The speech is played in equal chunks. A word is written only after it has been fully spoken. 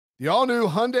The all-new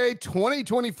Hyundai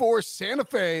 2024 Santa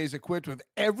Fe is equipped with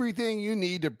everything you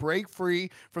need to break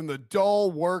free from the dull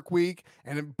work week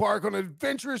and embark on an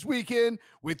adventurous weekend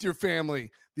with your family.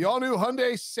 The all-new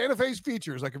Hyundai Santa Fe's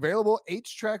features like available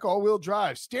H-Track all-wheel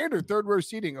drive, standard third-row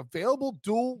seating, available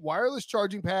dual wireless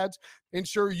charging pads,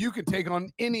 ensure you can take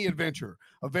on any adventure.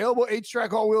 Available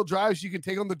H-Track all-wheel drives, you can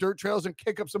take on the dirt trails and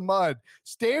kick up some mud.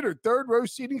 Standard third-row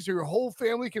seating so your whole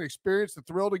family can experience the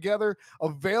thrill together.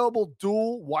 Available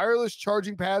dual wireless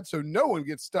charging pads so no one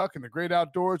gets stuck in the great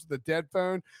outdoors with a dead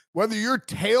phone. Whether you're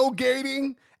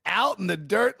tailgating out in the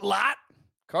dirt lot,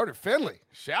 Carter Finley,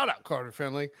 shout out Carter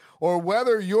Finley, or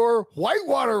whether you're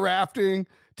whitewater rafting,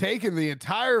 taking the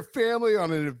entire family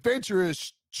on an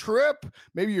adventurous trip,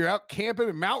 maybe you're out camping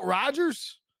in Mount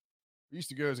Rogers. I used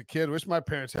to go as a kid. Wish my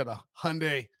parents had a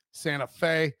Hyundai Santa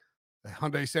Fe. The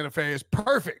Hyundai Santa Fe is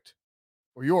perfect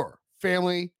for your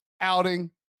family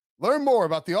outing. Learn more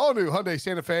about the all-new Hyundai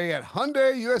Santa Fe at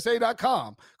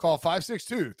HyundaiUSA.com. Call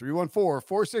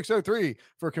 562-314-4603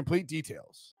 for complete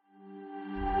details.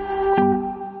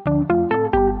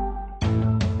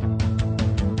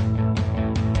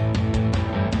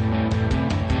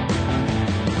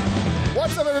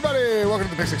 What's up, everybody? Welcome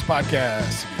to the Pick Six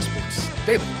Podcast, CBS Sports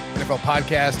Daily NFL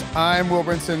Podcast. I'm Will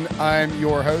Brinson. I'm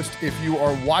your host. If you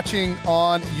are watching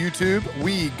on YouTube,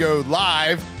 we go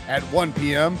live at 1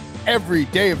 p.m. every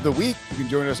day of the week. You can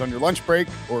join us on your lunch break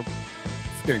or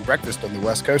getting breakfast on the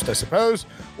West Coast, I suppose,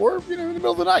 or in the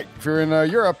middle of the night. If you're in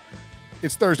Europe,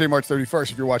 it's Thursday, March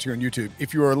 31st if you're watching on YouTube.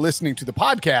 If you are listening to the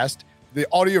podcast, the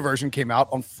audio version came out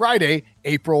on Friday,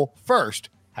 April 1st.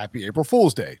 Happy April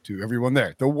Fool's Day to everyone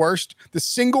there. The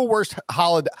single worst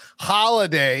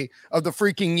holiday of the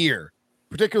freaking year,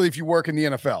 particularly if you work in the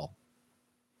NFL.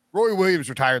 Roy Williams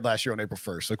retired last year on April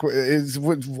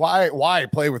 1st. Why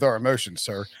play with our emotions,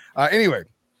 sir? Anyway,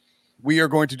 we are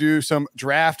going to do some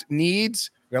draft needs.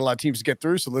 We got a lot of teams to get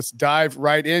through, so let's dive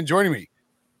right in. Joining me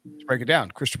to break it down,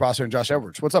 Chris Trapasso and Josh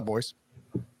Edwards. What's up, boys?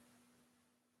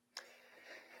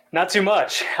 Not too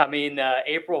much. I mean,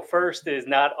 April 1st is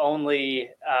not only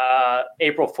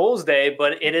April Fool's Day,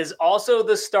 but it is also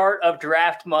the start of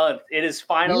draft month. It is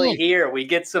finally here. We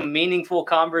get some meaningful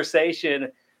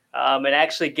conversation and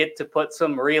actually get to put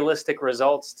some realistic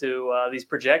results to these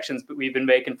projections that we've been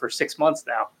making for 6 months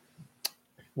now.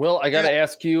 Will, I got to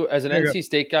ask you, as an NC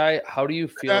State guy, how do you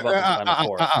feel about the Final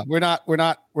Four? We're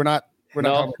not.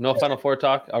 No Final Four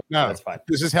talk? Okay, no, that's fine.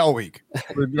 This is Hell Week.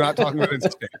 We're not talking about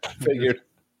NC State. Figured.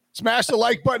 Smash the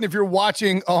like button if you're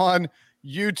watching on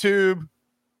YouTube.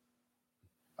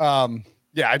 I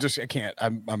can't.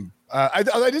 I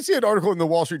did see an article in the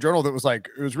Wall Street Journal that was like,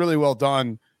 it was really well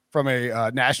done from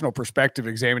a national perspective,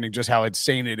 examining just how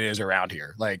insane it is around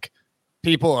here. Like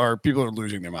people are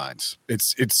losing their minds.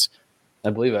 It's I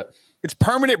believe it. It's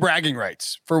permanent bragging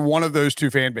rights for one of those two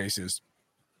fan bases,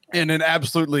 and an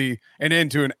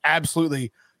end to an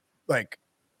absolutely like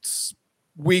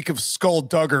week of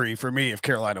skullduggery for me if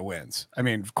Carolina wins. I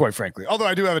mean, quite frankly, although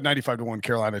I do have a 95-1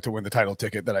 Carolina to win the title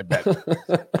ticket that I bet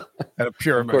at a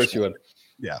pure emotion. Of course you would.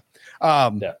 Yeah.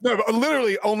 No, but I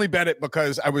literally only bet it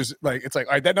because I was like, it's like,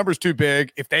 all right, that number's too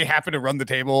big. If they happen to run the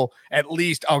table, at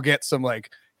least I'll get some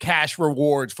like cash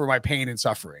rewards for my pain and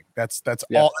suffering. That's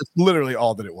all. It's literally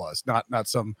all that it was. Not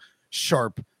some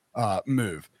sharp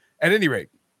move. At any rate,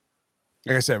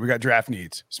 like I said, we got draft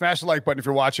needs. Smash the like button if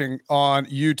you're watching on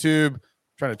YouTube.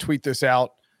 Trying to tweet this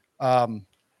out. I was going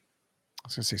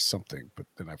to say something, but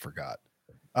then I forgot.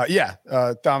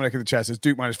 Dominic in the chat says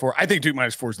Duke -4. I think Duke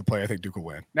 -4 is the play. I think Duke will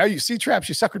win. Now you see, Traps,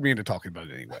 you suckered me into talking about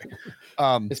it anyway.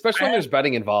 Especially when there's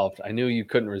betting involved. I knew you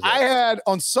couldn't resist. I had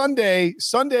on Sunday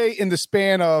in the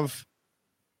span of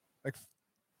like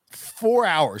 4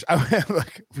 hours,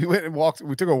 we went and walked.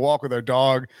 We took a walk with our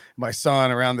dog, my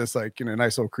son, around this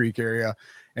nice little creek area,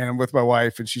 and I'm with my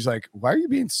wife, and she's like, "Why are you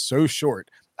being so short?"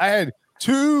 I had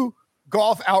 2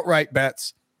 golf outright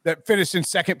bets that finished in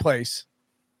second place.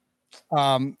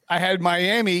 I had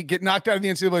Miami get knocked out of the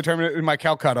NCAA tournament in my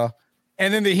Calcutta,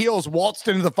 and then the Heels waltzed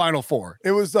into the Final Four.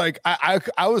 It was like I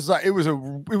was like it was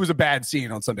a bad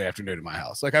scene on Sunday afternoon in my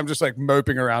house. Like I'm just like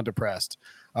moping around depressed.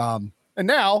 And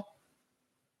now,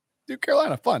 Duke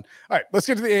Carolina, fun. All right, let's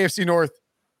get to the AFC North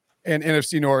and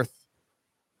NFC North.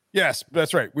 Yes,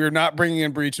 that's right. We're not bringing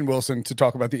in Breach and Wilson to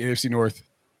talk about the AFC North.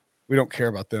 We don't care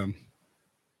about them.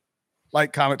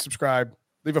 Like, comment, subscribe.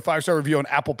 Leave a 5-star review on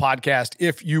Apple Podcast.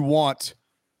 If you want,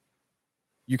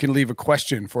 you can leave a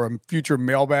question for a future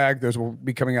mailbag. Those will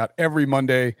be coming out every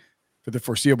Monday for the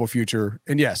foreseeable future.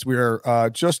 And yes, we are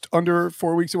just under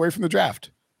 4 weeks away from the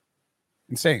draft.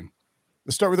 Insane.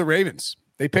 Let's start with the Ravens.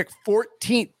 They pick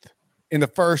 14th in the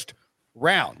first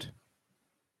round.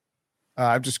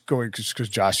 I'm just going because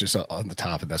Josh is on the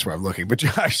top, and that's where I'm looking. But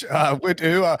Josh, what do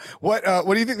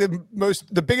you think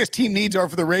the biggest team needs are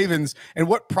for the Ravens, and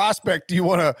what prospect do you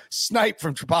want to snipe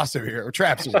from Trapasso here or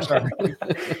Traps? Sorry.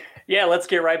 Yeah, let's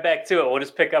get right back to it. We'll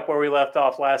just pick up where we left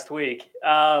off last week.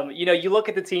 You look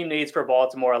at the team needs for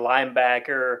Baltimore: a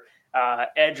linebacker,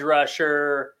 edge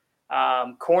rusher.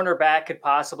 Cornerback could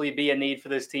possibly be a need for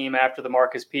this team after the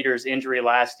Marcus Peters injury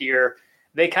last year.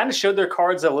 They kind of showed their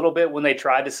cards a little bit when they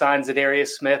tried to sign Zadarius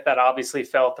Smith. That obviously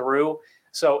fell through.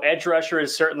 So edge rusher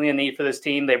is certainly a need for this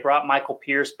team. They brought Michael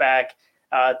Pierce back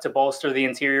to bolster the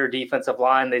interior defensive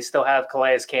line. They still have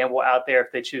Calais Campbell out there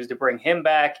if they choose to bring him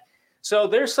back. So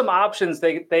there's some options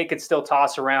they could still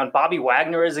toss around. Bobby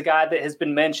Wagner is a guy that has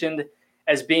been mentioned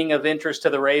as being of interest to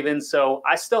the Ravens. So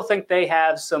I still think they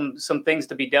have some things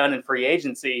to be done in free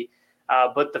agency.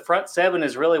 But the front seven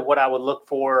is really what I would look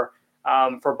for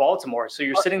Baltimore. So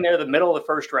you're sitting there in the middle of the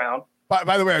first round.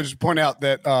 By the way, I just point out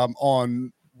that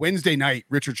on Wednesday night,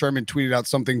 Richard Sherman tweeted out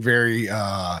something very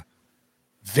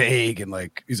vague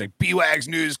and he's like, B-Wags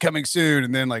news coming soon.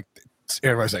 And then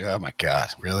everybody's like, oh my God,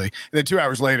 really? And then 2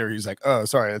 hours later, he's like, oh,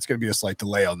 sorry, that's going to be a slight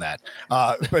delay on that.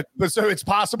 But so it's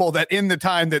possible that in the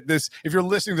time that if you're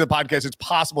listening to the podcast, it's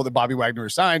possible that Bobby Wagner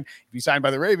is signed. If he's signed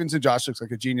by the Ravens, and Josh looks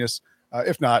like a genius.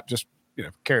 If not, just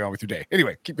carry on with your day.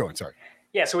 Anyway, keep going. Sorry.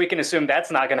 Yeah, so we can assume that's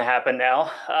not going to happen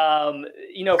now.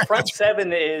 Front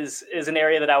seven is an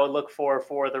area that I would look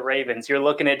for the Ravens. You're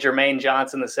looking at Jermaine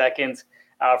Johnson II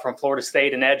from Florida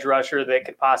State, an edge rusher that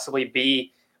could possibly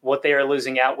be what they are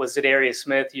losing out with Zadarius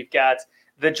Smith. You've got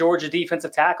the Georgia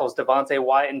defensive tackles, Devontae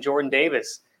Wyatt and Jordan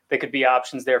Davis, that could be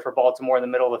options there for Baltimore in the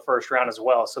middle of the first round as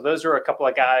well. So those are a couple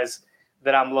of guys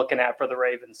that I'm looking at for the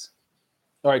Ravens.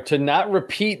 All right, to not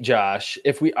repeat, Josh,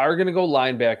 if we are going to go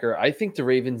linebacker, I think the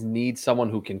Ravens need someone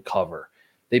who can cover.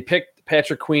 They picked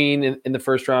Patrick Queen in the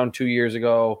first round 2 years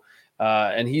ago,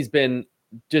 and he's been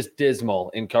just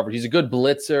dismal in coverage. He's a good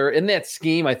blitzer. In that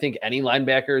scheme, I think any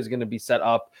linebacker is going to be set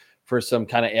up for some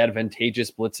kind of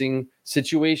advantageous blitzing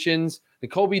situations.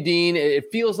 Nakobe Dean,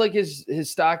 it feels like his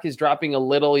stock is dropping a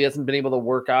little. He hasn't been able to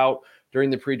work out during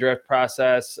the pre-draft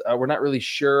process. We're not really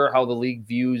sure how the league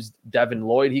views Devin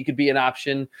Lloyd. He could be an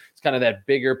option. It's kind of that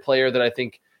bigger player that I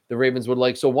think the Ravens would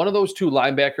like. So one of those two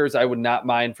linebackers I would not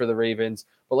mind for the Ravens.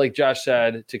 But like Josh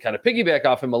said, to kind of piggyback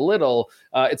off him a little,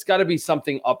 it's got to be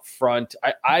something up front.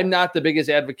 I'm not the biggest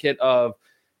advocate of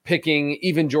picking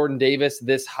even Jordan Davis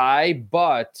this high,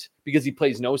 but because he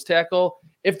plays nose tackle,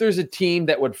 if there's a team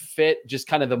that would fit just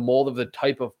kind of the mold of the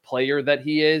type of player that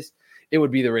he is, it would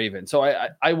be the Ravens. So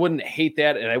I wouldn't hate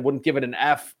that, and I wouldn't give it an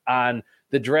F on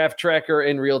the draft tracker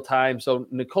in real time. So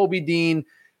Nakobe Dean,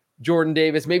 Jordan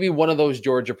Davis, maybe one of those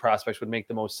Georgia prospects would make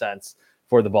the most sense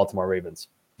for the Baltimore Ravens.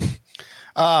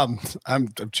 I'm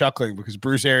chuckling because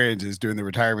Bruce Arians is doing the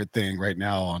retirement thing right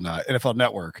now on NFL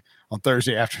Network on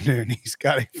Thursday afternoon. He's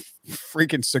got a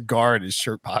freaking cigar in his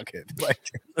shirt pocket.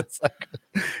 He's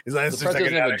like,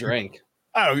 doesn't have a drink.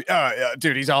 Oh,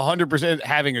 dude, he's 100%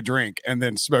 having a drink and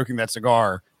then smoking that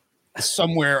cigar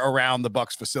somewhere around the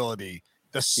Bucs facility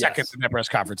the second the press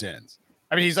conference ends.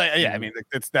 I mean, he's like, yeah, I mean,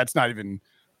 that's not even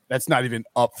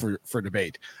up for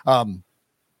debate. Anywho,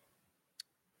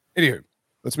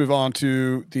 let's move on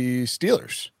to the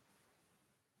Steelers.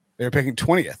 They're picking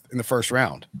 20th in the first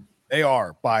round. They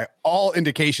are, by all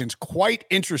indications, quite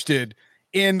interested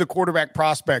in the quarterback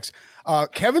prospects.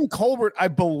 Kevin Colbert, I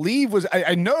believe,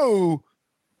 I know,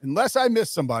 unless I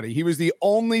missed somebody, he was the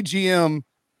only GM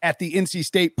at the NC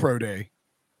State Pro Day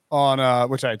on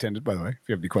which I attended, by the way. If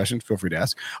you have any questions, feel free to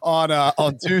ask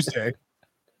on Tuesday.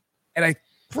 And I'm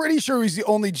pretty sure he's the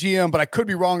only GM, but I could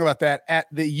be wrong about that, at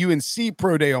the UNC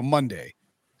Pro Day on Monday,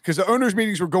 because the owners'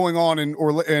 meetings were going on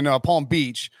in Palm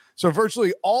Beach. So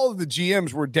virtually all of the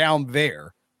GMs were down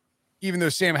there, even though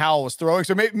Sam Howell was throwing.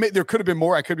 So maybe there could have been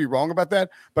more. I could be wrong about that.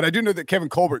 But I do know that Kevin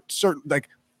Colbert, it's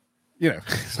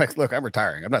like, look, I'm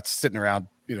retiring. I'm not sitting around,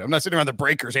 I'm not sitting around the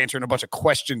breakers answering a bunch of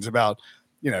questions about,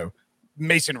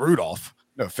 Mason Rudolph.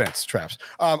 No offense, Traps.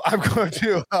 I'm going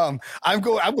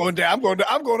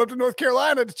up to North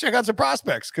Carolina to check out some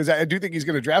prospects because I do think he's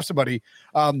going to draft somebody.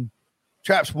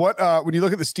 Traps, what when you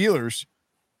look at the Steelers,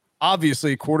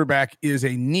 obviously quarterback is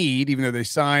a need, even though they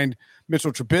signed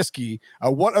Mitchell Trubisky.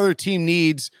 What other team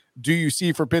needs do you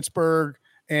see for Pittsburgh,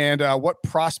 and what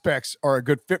prospects are a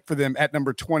good fit for them at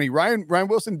number 20? Ryan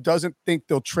Wilson doesn't think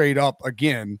they'll trade up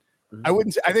again.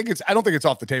 Mm-hmm. I don't think it's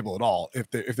off the table at all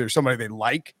if there's somebody they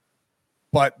like.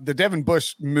 But the Devin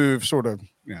Bush move sort of,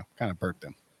 kind of burnt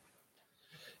them.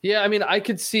 Yeah, I mean, I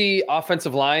could see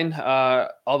offensive line,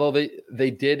 although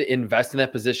they did invest in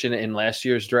that position in last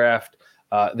year's draft.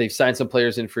 They've signed some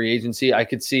players in free agency. I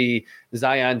could see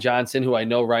Zion Johnson, who I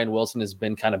know Ryan Wilson has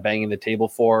been kind of banging the table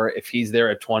for. If he's there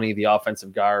at 20, the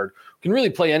offensive guard can really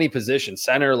play any position,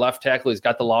 center, left tackle. He's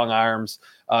got the long arms.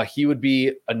 He would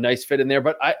be a nice fit in there.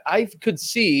 But I could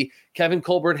see Kevin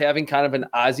Colbert having kind of an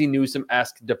Ozzie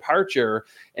Newsome-esque departure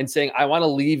and saying, I want to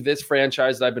leave this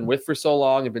franchise that I've been with for so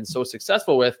long and been so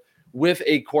successful with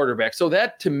a quarterback. So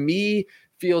that, to me,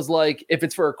 feels like if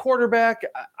it's for a quarterback,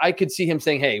 I could see him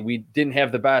saying, hey, we didn't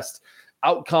have the best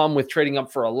outcome with trading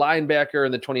up for a linebacker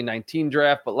in the 2019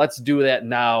 draft, but let's do that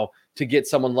now to get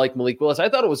someone like Malik Willis. I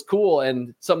thought it was cool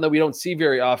and something that we don't see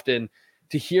very often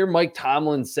to hear Mike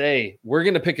Tomlin say, we're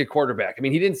going to pick a quarterback. I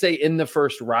mean, he didn't say in the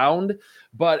first round,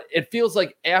 but it feels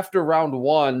like after round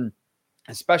one,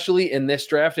 especially in this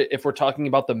draft, if we're talking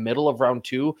about the middle of round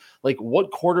two, like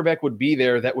what quarterback would be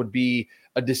there that would be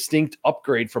a distinct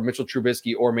upgrade from Mitchell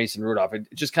Trubisky or Mason Rudolph? It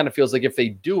just kind of feels like if they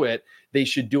do it, they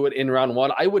should do it in round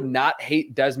one. I would not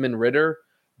hate Desmond Ridder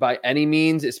by any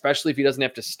means, especially if he doesn't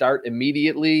have to start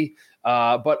immediately.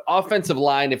 But offensive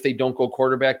line, if they don't go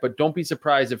quarterback, but don't be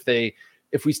surprised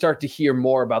if we start to hear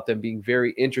more about them being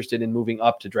very interested in moving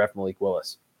up to draft Malik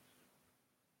Willis.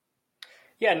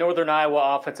 Yeah, Northern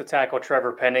Iowa offensive tackle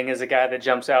Trevor Penning is a guy that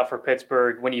jumps out for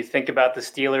Pittsburgh. When you think about the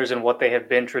Steelers and what they have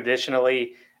been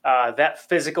traditionally, that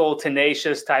physical,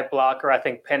 tenacious type blocker, I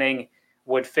think Penning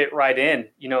would fit right in,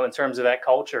 in terms of that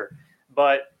culture.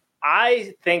 But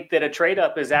I think that a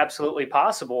trade-up is absolutely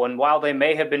possible. And while they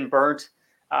may have been burnt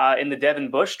in the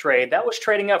Devin Bush trade, that was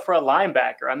trading up for a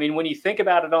linebacker. I mean, when you think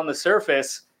about it on the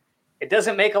surface, it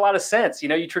doesn't make a lot of sense.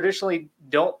 You traditionally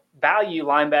don't value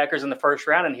linebackers in the first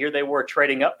round, and here they were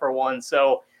trading up for one.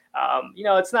 So,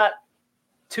 it's not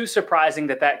too surprising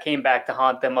that came back to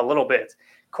haunt them a little bit.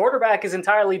 Quarterback is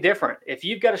entirely different. If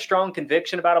you've got a strong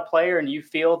conviction about a player and you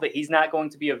feel that he's not going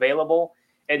to be available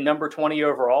at number 20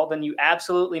 overall, then you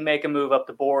absolutely make a move up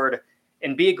the board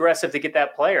and be aggressive to get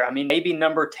that player. I mean, maybe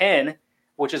number 10,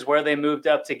 which is where they moved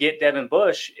up to get Devin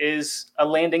Bush, is a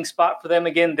landing spot for them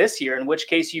again this year, in which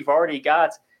case you've already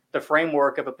got the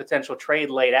framework of a potential trade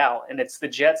laid out. And it's the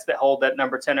Jets that hold that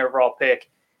number 10 overall pick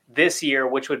this year,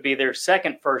 which would be their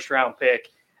second first-round pick.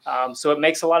 So it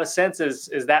makes a lot of sense is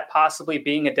that possibly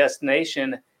being a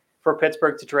destination for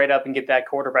Pittsburgh to trade up and get that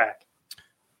quarterback.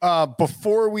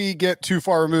 Before we get too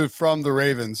far removed from the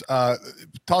Ravens,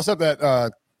 toss up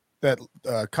that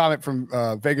comment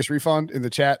from Vegas Refund in the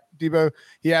chat, Debo.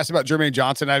 He asked about Jermaine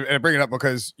Johnson. I bring it up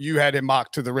because you had him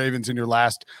mocked to the Ravens in your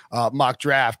last mock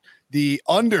draft. The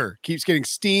under keeps getting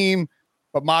steam,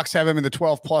 but mocks have him in the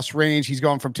 12+ range. He's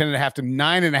going from 10.5 to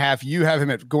 9.5. You have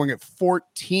him going at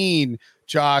 14,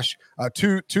 Josh,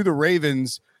 to the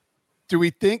Ravens. Do we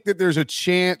think that there's a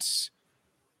chance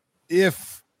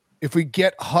if we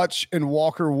get Hutch and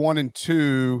Walker 1 and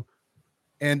 2,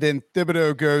 and then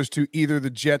Thibodeau goes to either the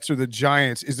Jets or the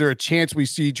Giants, is there a chance we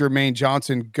see Jermaine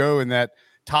Johnson go in that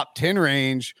top 10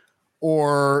 range?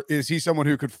 Or is he someone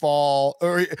who could fall?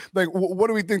 Or like, what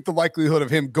do we think the likelihood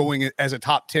of him going as a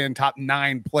top 10, top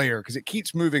 9 player? Because it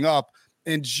keeps moving up.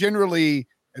 And generally,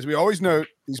 as we always note,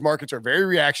 these markets are very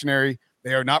reactionary.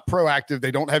 They are not proactive. They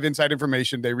don't have inside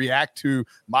information. They react to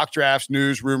mock drafts,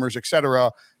 news, rumors,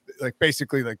 etc. Like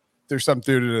basically, like there's some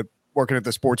dude working at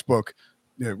the sports book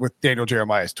with Daniel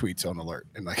Jeremiah's tweets on alert,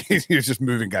 and like he's just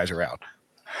moving guys around.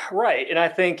 Right. And I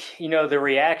think, the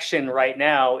reaction right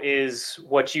now is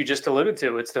what you just alluded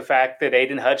to. It's the fact that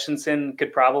Aiden Hutchinson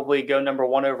could probably go number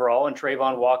 1 overall and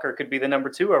Trayvon Walker could be the number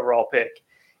 2 overall pick,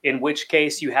 in which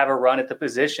case you have a run at the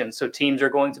position. So teams are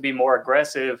going to be more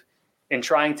aggressive in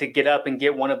trying to get up and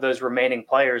get one of those remaining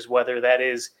players, whether that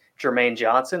is Jermaine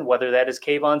Johnson, whether that is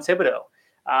Kayvon Thibodeau.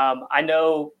 I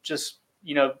know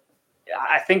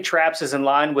I think Traps is in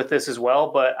line with this as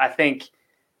well, but I think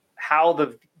how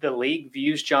the league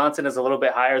views Johnson is a little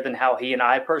bit higher than how he and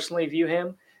I personally view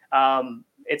him.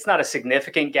 It's not a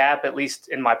significant gap, at least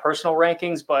in my personal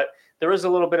rankings, but there is a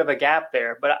little bit of a gap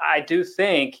there. But I do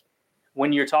think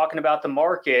when you're talking about the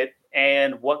market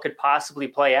and what could possibly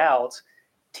play out,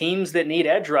 teams that need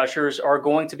edge rushers are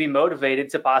going to be motivated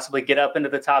to possibly get up into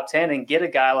the top 10 and get a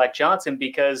guy like Johnson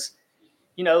because,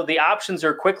 the options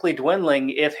are quickly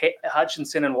dwindling if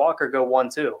Hutchinson and Walker go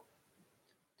 1-2.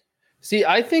 See,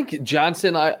 I think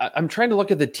Johnson, I'm trying to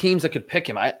look at the teams that could pick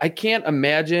him. I can't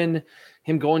imagine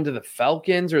him going to the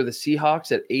Falcons or the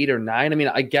Seahawks at 8 or 9. I mean,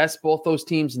 I guess both those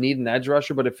teams need an edge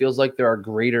rusher, but it feels like there are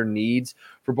greater needs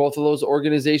for both of those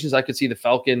organizations. I could see the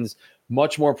Falcons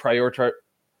much more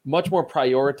much more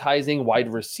prioritizing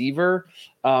wide receiver.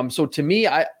 So to me,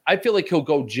 I feel like he'll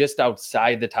go just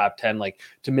outside the top 10, like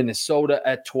to Minnesota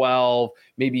at 12,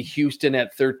 maybe Houston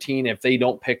at 13 if they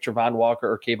don't pick Travon Walker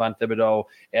or Kayvon Thibodeau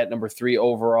at number 3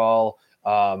 overall.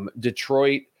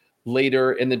 Detroit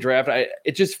later in the draft.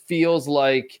 It just feels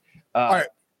like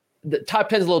the top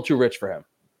 10 is a little too rich for him.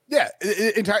 Yeah,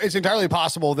 it's entirely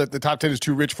possible that the top 10 is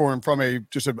too rich for him from an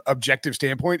objective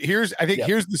standpoint. Here's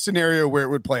the scenario where it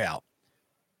would play out.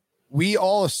 We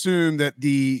all assume that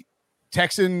the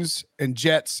Texans and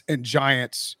Jets and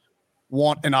Giants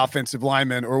want an offensive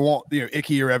lineman or want,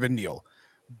 Ickey or Evan Neal.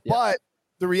 Yeah. But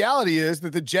the reality is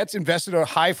that the Jets invested a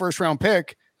high first round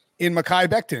pick in Mekhi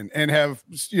Becton and have,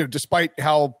 despite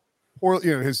how poor,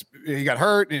 he got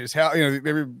hurt and his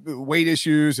maybe weight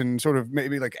issues and sort of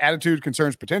maybe like attitude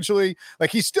concerns potentially.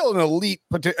 Like he's still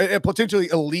a potentially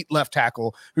elite left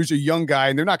tackle who's a young guy,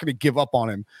 and they're not going to give up on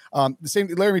him. The same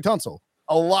Laramie Tunsil.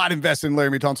 A lot invested in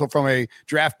Laramie Tunsil from a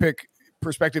draft pick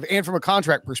perspective and from a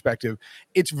contract perspective.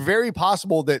 It's very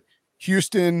possible that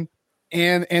Houston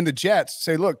and the Jets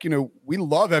say, look, we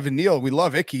love Evan Neal, we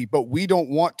love Ickey, but we don't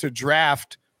want to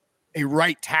draft a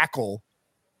right tackle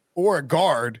or a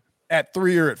guard at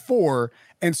 3 or at 4.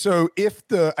 And so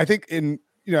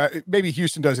maybe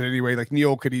Houston does it anyway. Like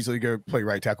Neal could easily go play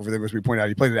right tackle for them, as we pointed out.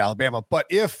 He played at Alabama. But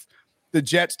if the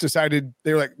Jets decided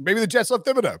they were like, maybe the Jets love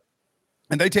Thibodeau,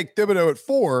 and they take Thibodeau at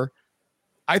 4,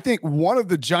 I think one of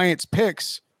the Giants'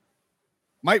 picks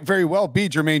might very well be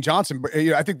Jermaine Johnson. But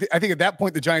I think at that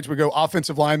point the Giants would go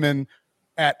offensive lineman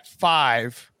at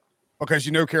 5, because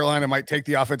Carolina might take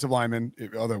the offensive lineman,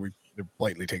 although they're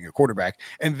blatantly taking a quarterback,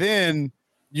 and then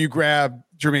you grab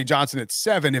Jermaine Johnson at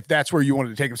 7 if that's where you wanted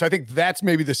to take him. So I think that's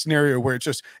maybe the scenario where it's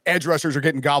just edge rushers are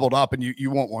getting gobbled up, and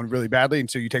you want one really badly, and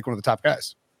so you take one of the top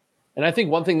guys. And I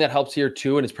think one thing that helps here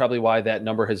too, and it's probably why that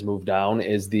number has moved down,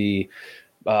 is the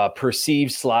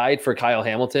perceived slide for Kyle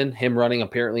Hamilton, him running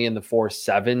apparently in the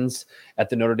 4.7s at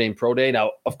the Notre Dame Pro Day.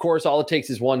 Now, of course, all it takes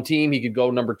is one team. He could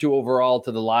go number 2 overall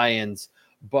to the Lions,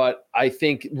 but I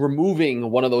think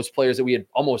removing one of those players that we had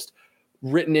almost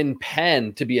written in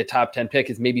pen to be a top 10 pick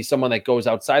is maybe someone that goes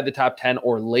outside the top 10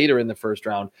 or later in the first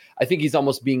round. I think he's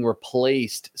almost being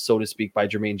replaced, so to speak, by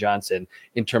Jermaine Johnson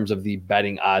in terms of the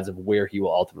betting odds of where he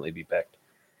will ultimately be picked.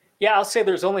 Yeah, I'll say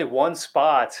there's only one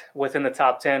spot within the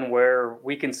top 10 where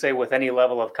we can say with any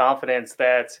level of confidence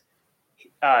that,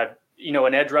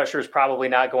 an edge rusher is probably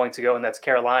not going to go, and that's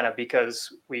Carolina,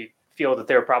 because we feel that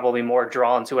they're probably more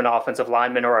drawn to an offensive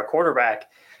lineman or a quarterback.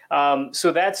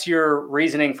 So that's your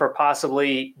reasoning for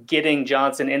possibly getting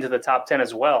Johnson into the top 10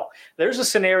 as well. There's a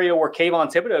scenario where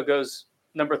Kayvon Thibodeau goes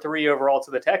number 3 overall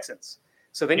to the Texans.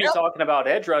 So then you're talking about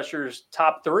edge rushers,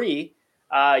 top 3.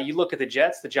 You look at the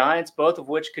Jets, the Giants, both of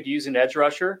which could use an edge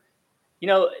rusher.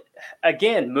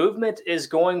 Again, movement is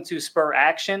going to spur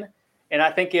action. And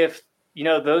I think if,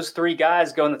 those 3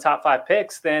 guys go in the top 5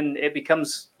 picks, then it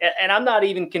becomes, and I'm not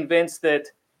even convinced that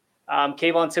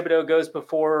Kayvon Thibodeau goes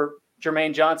before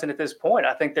Jermaine Johnson at this point.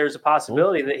 I think there's a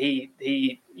possibility that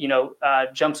he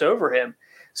jumps over him.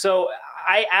 So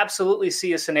I absolutely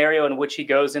see a scenario in which he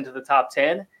goes into the top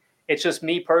 10. It's just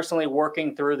me personally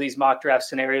working through these mock draft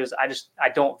scenarios. I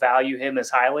don't value him as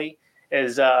highly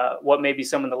as what maybe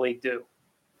some in the league do.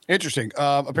 Interesting.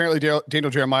 Apparently Daniel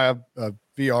Jeremiah,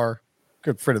 VR,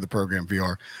 good friend of the program,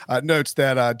 VR, notes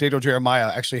that Daniel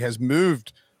Jeremiah actually has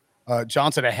moved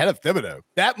Johnson ahead of Thibodeau.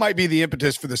 That might be the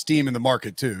impetus for the steam in the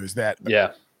market too, is that,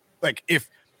 like if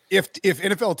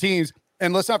NFL teams,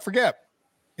 and let's not forget,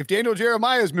 if Daniel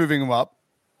Jeremiah is moving him up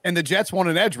and the Jets want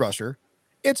an edge rusher,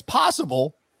 it's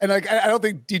possible. And like, I don't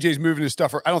think DJ's moving his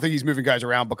stuff, or I don't think he's moving guys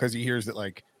around because he hears that,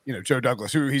 like, Joe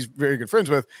Douglas, who he's very good friends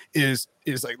with, is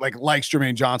likes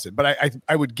Jermaine Johnson. But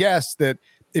I would guess that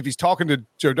if he's talking to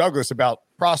Joe Douglas about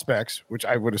prospects, which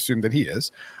I would assume that he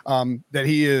is, that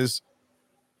he is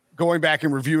going back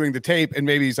and reviewing the tape, and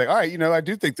maybe he's like, all right, I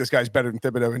do think this guy's better than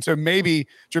Thibodeau. And so maybe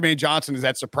Jermaine Johnson is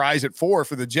that surprise at 4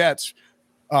 for the Jets.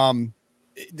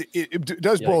 It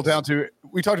does boil down to,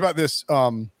 we talked about this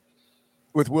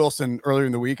with Wilson earlier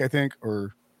in the week, I think,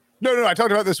 or no, I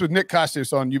talked about this with Nick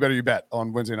Costas on You Better You Bet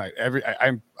on Wednesday night.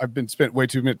 I've been spent way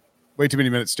too many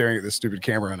minutes staring at this stupid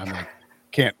camera, and I'm like,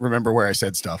 can't remember where I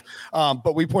said stuff.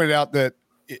 But we pointed out that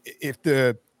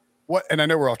and I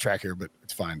know we're off track here, but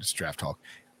it's fine. It's draft talk.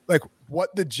 Like,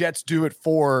 what the Jets do at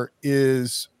 4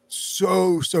 is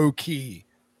so key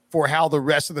for how the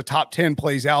rest of the top 10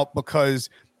 plays out, because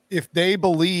if they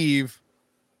really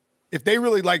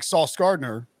like Sauce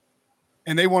Gardner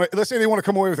and let's say they want to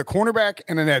come away with a cornerback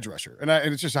and an edge rusher, and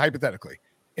it's just hypothetically,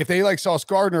 if they like Sauce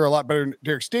Gardner a lot better than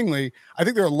Derek Stingley, I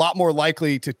think they're a lot more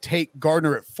likely to take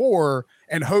Gardner at 4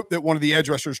 and hope that one of the edge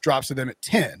rushers drops to them at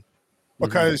 10.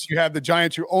 Because you have the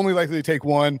Giants who are only likely to take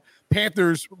one.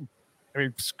 Panthers, I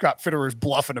mean, Scott Fitterer's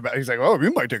bluffing about it. He's like, oh,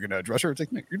 you might take an edge rusher. It's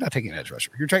like, no, you're not taking an edge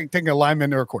rusher. You're taking a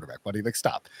lineman or a quarterback, buddy. Like,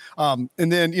 stop. And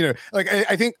then,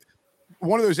 I think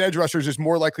one of those edge rushers is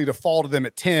more likely to fall to them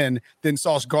at 10 than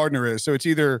Sauce Gardner is. So it's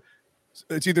either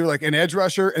like an edge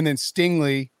rusher and then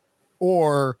Stingley,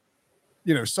 or,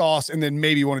 Sauce and then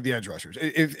maybe one of the edge rushers.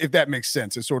 If that makes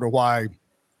sense, it's sort of why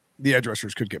the edge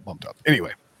rushers could get bumped up.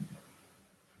 Anyway.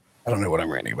 I don't know what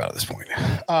I'm ranting about at this point.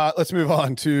 Let's move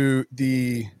on to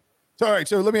all right,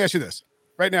 so let me ask you this.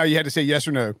 Right now, you had to say yes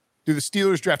or no. Do the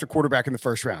Steelers draft a quarterback in the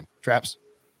first round? Traps?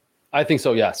 I think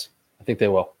so, yes. I think they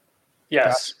will.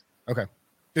 Yes. Okay.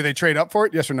 Do they trade up for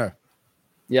it? Yes or no?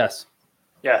 Yes.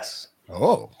 Yes.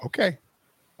 Oh, okay.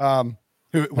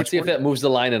 Let's see if that moves the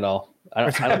line at all. I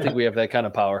don't think we have that kind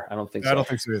of power. I don't think so. I don't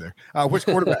think so either. Which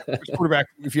quarterback?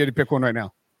 If you had to pick one right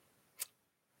now?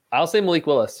 I'll say Malik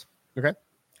Willis. Okay.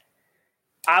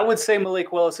 I would say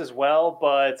Malik Willis as well,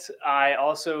 but I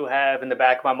also have in the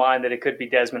back of my mind that it could be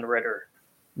Desmond Ridder.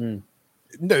 No,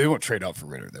 they won't trade up for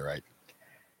Ridder. They're right.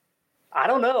 I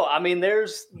don't know. I mean,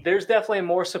 there's definitely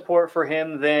more support for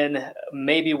him than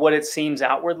maybe what it seems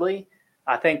outwardly.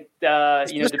 I think,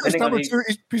 depending on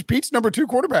he's Pete's number 2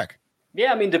 quarterback.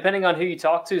 Yeah, I mean, depending on who you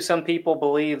talk to, some people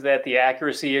believe that the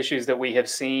accuracy issues that we have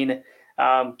seen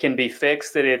can be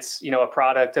fixed, that it's, a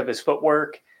product of his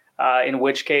footwork, in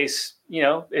which case,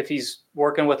 if he's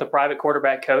working with a private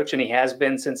quarterback coach, and he has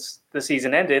been since the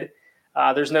season ended,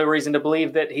 there's no reason to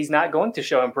believe that he's not going to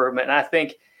show improvement. And I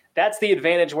think that's the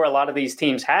advantage where a lot of these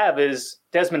teams have is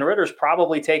Desmond Ridder's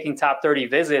probably taking top 30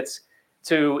 visits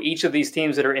to each of these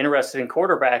teams that are interested in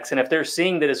quarterbacks. And if they're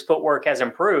seeing that his footwork has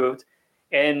improved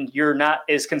and you're not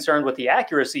as concerned with the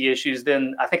accuracy issues,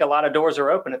 then I think a lot of doors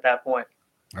are open at that point.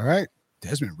 All right.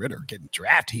 Desmond Ridder getting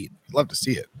draft heat. Love to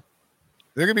see it.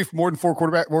 Are there going to be are there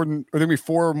going to be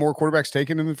 4 more quarterbacks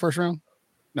taken in the first round?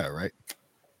 No, right?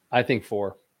 I think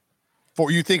 4.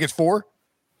 4? You think it's 4?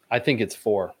 I think it's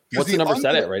 4. What's the number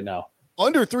set at right now?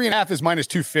 Under 3.5 is minus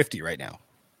 250 right now.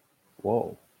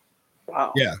 Whoa.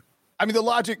 Wow. Yeah. I mean, the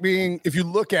logic being, if you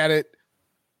look at it,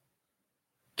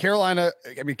 Carolina,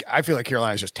 I feel like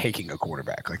Carolina is just taking a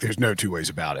quarterback. Like, there's no two ways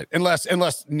about it.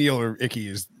 Unless Neil or Icky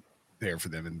is there for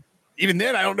them. And even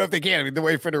then, I don't know if they can. I mean, the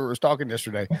way Fitterer was talking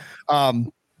yesterday.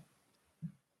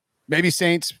 Maybe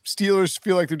Saints, Steelers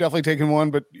feel like they're definitely taking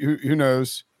one, but who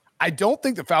knows? I don't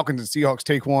think the Falcons and Seahawks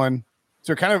take one.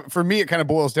 So for me, it kind of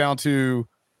boils down to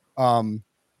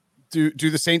do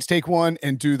the Saints take one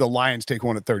and do the Lions take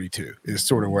one at 32 is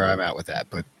sort of where I'm at with that.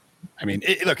 But I mean,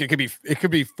 it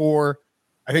could be 4.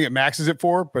 I think it maxes at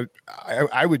 4, but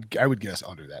I would guess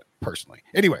under that personally.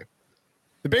 Anyway,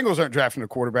 the Bengals aren't drafting a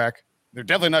quarterback. They're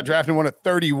definitely not drafting one at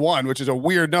 31, which is a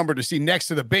weird number to see next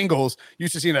to the Bengals.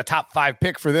 Used to seeing a top 5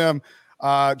 pick for them.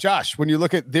 Josh, when you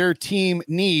look at their team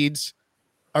needs,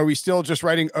 are we still just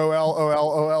writing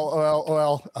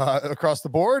OL across the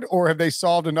board, or have they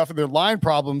solved enough of their line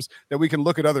problems that we can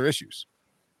look at other issues?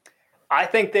 I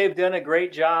think they've done a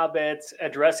great job at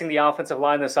addressing the offensive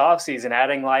line this offseason,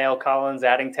 adding La'el Collins,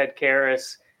 adding Ted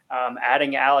Karras,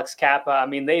 adding Alex Kappa. I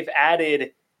mean, they've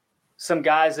added some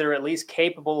guys that are at least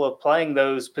capable of playing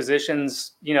those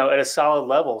positions, at a solid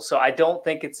level. So I don't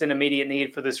think it's an immediate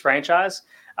need for this franchise.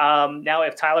 Now,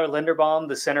 if Tyler Linderbaum,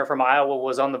 the center from Iowa,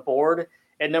 was on the board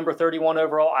at number 31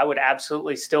 overall, I would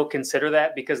absolutely still consider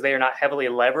that because they are not heavily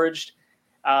leveraged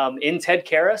in Ted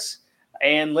Karras.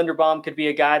 And Linderbaum could be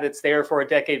a guy that's there for a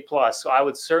decade plus. So I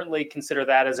would certainly consider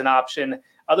that as an option.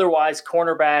 Otherwise,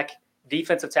 cornerback,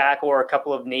 defensive tackle are a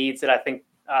couple of needs that I think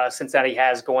Cincinnati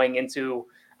has going into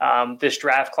this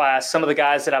draft class. Some of the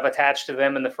guys that I've attached to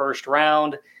them in the first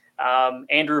round,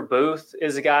 Andrew Booth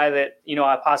is a guy that,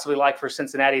 I possibly like for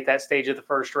Cincinnati at that stage of the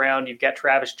first round. You've got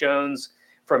Travis Jones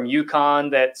from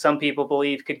UConn that some people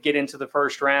believe could get into the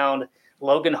first round.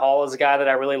 Logan Hall is a guy that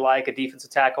I really like, a defensive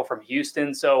tackle from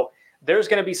Houston. So there's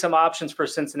going to be some options for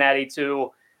Cincinnati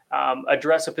to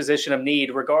address a position of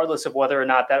need, regardless of whether or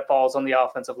not that falls on the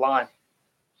offensive line.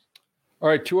 All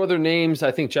right, 2 other names.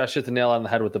 I think Josh hit the nail on the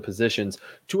head with the positions.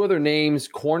 2 other names,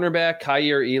 cornerback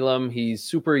Kaiir Elam. He's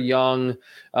super young,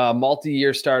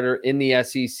 multi-year starter in the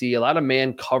SEC. A lot of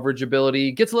man coverage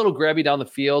ability. Gets a little grabby down the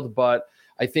field, but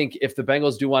I think if the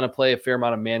Bengals do want to play a fair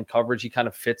amount of man coverage, he kind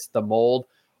of fits the mold.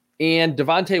 And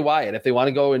Devontae Wyatt, if they want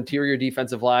to go interior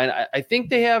defensive line, I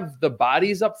think they have the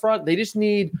bodies up front. They just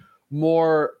need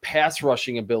more pass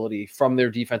rushing ability from their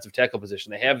defensive tackle position.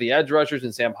 They have the edge rushers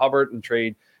and Sam Hubbard and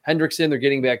Trey Hendrickson. They're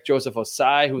getting back Joseph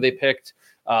Osai, who they picked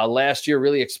last year,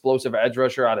 really explosive edge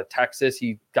rusher out of Texas.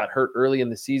 He got hurt early in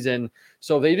the season.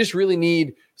 So they just really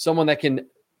need someone that can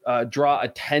draw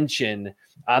attention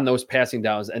on those passing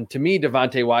downs. And to me,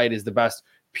 Devontae Wyatt is the best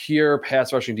pure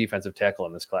pass rushing defensive tackle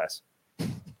in this class.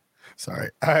 Sorry.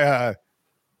 A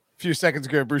few seconds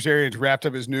ago, Bruce Arians wrapped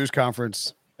up his news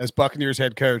conference as Buccaneers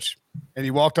head coach, and he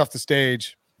walked off the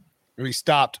stage, and he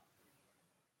stopped,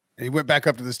 and he went back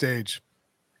up to the stage.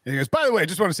 And he goes, by the way, I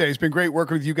just want to say it's been great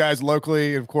working with you guys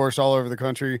locally, and of course, all over the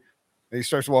country. And he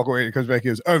starts to walk away, and he comes back, and he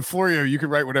goes, oh, Florio, you can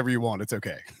write whatever you want. It's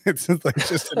okay. It's like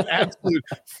just an absolute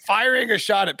firing a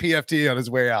shot at PFT on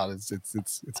his way out.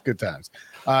 It's good times.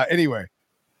 Anyway,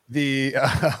 that's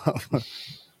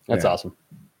awesome.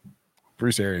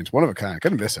 Bruce Arians, one of a kind.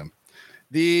 Couldn't miss him.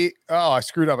 I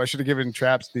screwed up. I should have given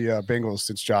Traps the Bengals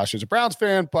since Josh is a Browns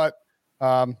fan, but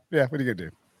yeah, what are you gonna do?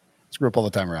 Screw up all the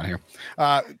time around here.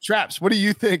 Traps, what do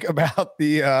you think about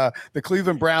the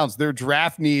Cleveland Browns, their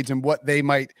draft needs, and what they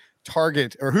might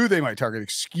target, or who they might target,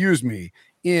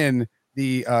 in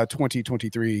the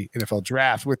 2023 NFL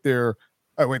draft with their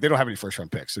they don't have any first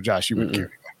round picks. So Josh, you wouldn't care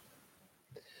anyway.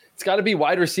 It's got to be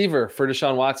wide receiver for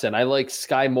Deshaun Watson. I like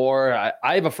Sky Moore.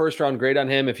 I have a first-round grade on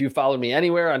him. If you followed me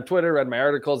anywhere on Twitter, read my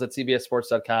articles at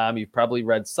cbssports.com, you've probably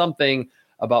read something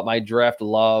about my draft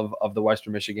love of the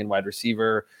Western Michigan wide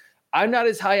receiver. I'm not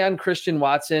as high on Christian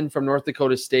Watson from North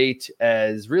Dakota State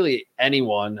as really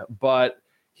anyone, but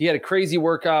he had a crazy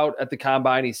workout at the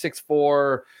Combine. He's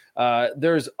 6'4".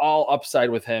 There's all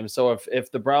upside with him. So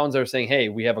if the Browns are saying, hey,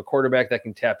 we have a quarterback that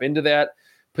can tap into that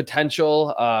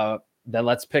potential, then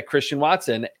let's pick Christian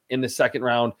Watson in the second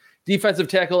round, defensive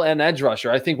tackle and edge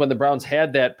rusher. I think when the Browns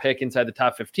had that pick inside the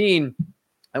top 15,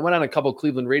 I went on a couple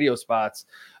Cleveland radio spots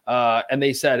and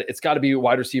they said it's got to be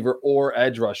wide receiver or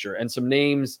edge rusher. And some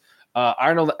names,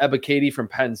 Arnold Ebiketie from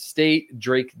Penn State,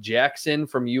 Drake Jackson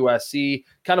from USC,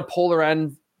 kind of polar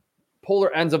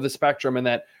ends of the spectrum, in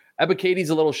that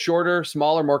Ebiketie's a little shorter,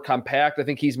 smaller, more compact. I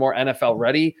think he's more NFL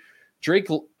ready. Drake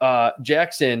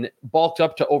Jackson bulked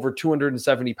up to over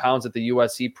 270 pounds at the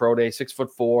USC Pro Day,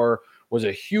 6'4", was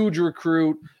a huge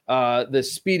recruit. The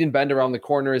speed and bend around the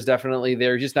corner is definitely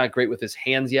there. He's just not great with his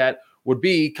hands yet. Would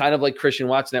be kind of like Christian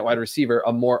Watson at wide receiver,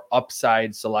 a more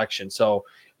upside selection. So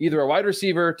either a wide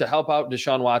receiver to help out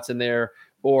Deshaun Watson there,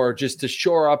 or just to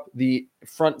shore up the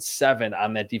front seven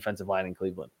on that defensive line in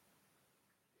Cleveland.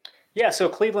 Yeah, so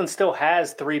Cleveland still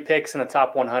has 3 picks in the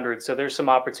top 100, so there's some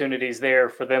opportunities there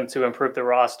for them to improve the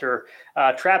roster.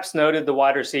 Traps noted the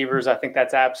wide receivers. I think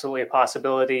that's absolutely a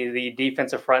possibility. The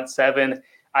defensive front seven,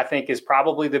 I think, is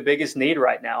probably the biggest need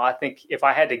right now. I think if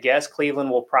I had to guess, Cleveland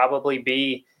will probably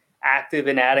be active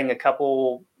in adding a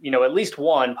couple, at least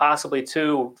one, possibly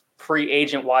 2 free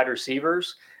agent wide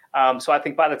receivers. So I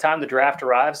think by the time the draft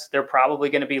arrives, they're probably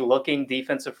going to be looking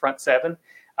defensive front seven.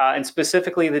 And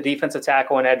specifically the defensive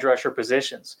tackle and edge rusher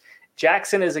positions.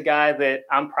 Jackson is a guy that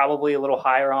I'm probably a little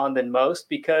higher on than most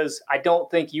because I don't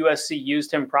think USC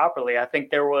used him properly. I think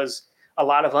there was a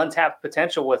lot of untapped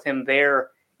potential with him there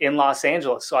in Los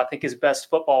Angeles. So I think his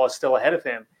best football is still ahead of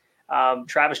him.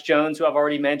 Travis Jones, who I've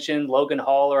already mentioned, Logan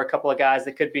Hall are a couple of guys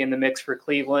that could be in the mix for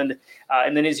Cleveland.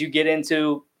 And then as you get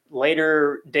into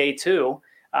later day 2,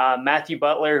 Matthew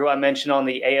Butler, who I mentioned on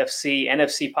the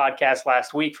NFC podcast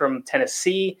last week from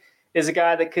Tennessee, is a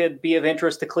guy that could be of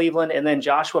interest to Cleveland. And then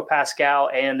Joshua Pascal,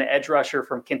 and the edge rusher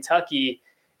from Kentucky,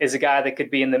 is a guy that could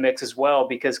be in the mix as well,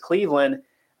 because Cleveland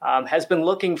has been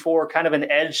looking for kind of an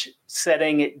edge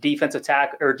setting defensive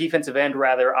end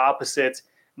opposite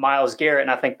Myles Garrett.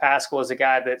 And I think Pascal is a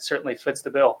guy that certainly fits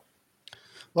the bill.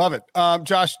 Love it.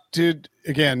 Josh, this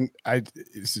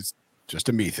is just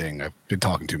a me thing. I've been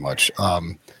talking too much.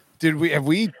 Have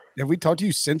we talked to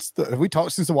you since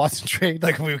the Watson trade?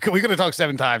 Like we could have talked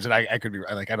 7 times, and I could be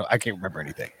like I can't remember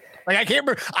anything. Like I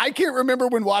can't remember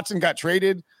when Watson got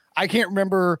traded. I can't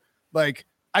remember. Like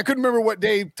I couldn't remember what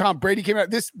day Tom Brady came out.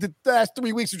 The last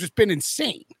 3 weeks have just been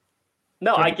insane.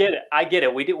 No, I get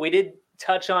it. We did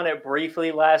touch on it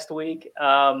briefly last week.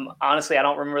 Honestly, I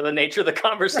don't remember the nature of the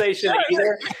conversation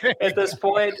either at this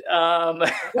point. Well,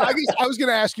 I guess I was going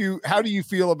to ask you, how do you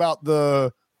feel about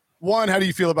the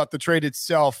trade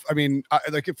itself? I mean,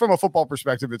 like from a football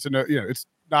perspective, it's it's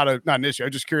not an issue. I'm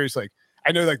just curious. Like,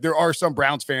 I know like there are some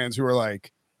Browns fans who are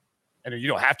like, I know you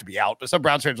don't have to be out, but some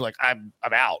Browns fans are like, I'm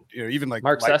out. Even like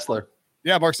Mark Sessler.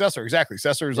 Yeah, Mark Sessler. Exactly.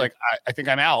 Sessler is like, I think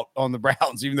I'm out on the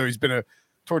Browns, even though he's been a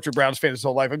tortured Browns fan his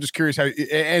whole life. I'm just curious how,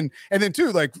 and then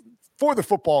too, like for the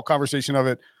football conversation of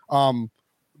it,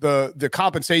 the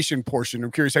compensation portion.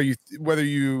 I'm curious whether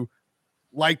you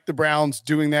like the Browns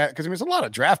doing that? Because I mean, it's a lot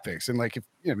of draft picks, and like if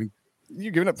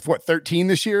you're giving up 13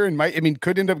 this year, and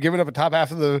could end up giving up a top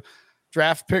half of the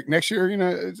draft pick next year.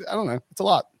 I don't know. It's a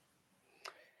lot.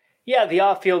 Yeah, the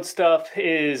off-field stuff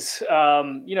is,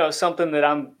 something that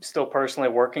I'm still personally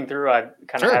working through. I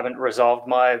kind of haven't resolved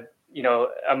my,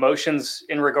 emotions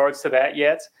in regards to that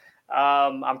yet.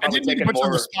 I'm probably taking more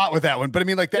on the spot with that one, but I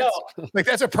mean,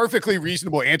 that's a perfectly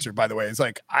reasonable answer. By the way, it's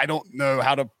like I don't know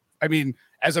how to. I mean,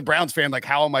 as a Browns fan, like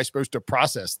how am I supposed to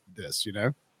process this?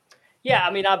 Yeah,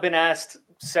 I mean, I've been asked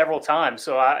several times,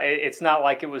 so it's not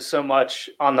like it was so much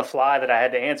on the fly that I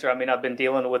had to answer. I mean, I've been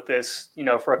dealing with this,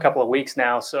 for a couple of weeks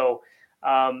now, so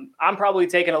I'm probably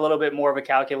taking a little bit more of a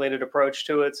calculated approach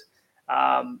to it.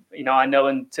 I know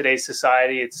in today's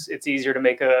society, it's easier to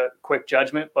make a quick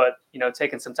judgment, but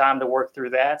taking some time to work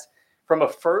through that. From a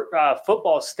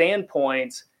football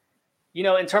standpoint,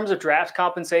 in terms of draft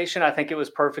compensation, I think it was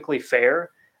perfectly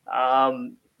fair.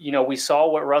 We saw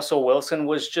what Russell Wilson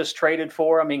was just traded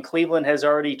for. I mean, Cleveland has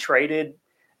already traded,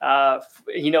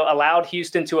 allowed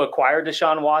Houston to acquire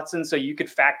Deshaun Watson. So you could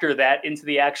factor that into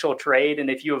the actual trade. And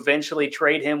if you eventually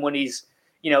trade him when he's,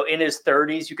 in his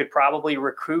 30s, you could probably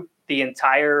recoup the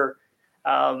entire,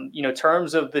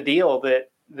 terms of the deal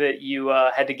that you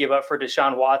had to give up for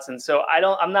Deshaun Watson. So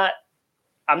I'm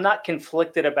not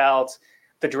conflicted about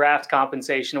the draft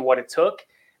compensation and what it took.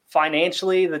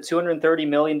 Financially, the $230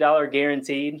 million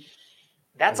guaranteed,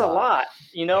 that's a lot.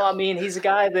 I mean, he's a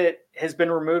guy that has been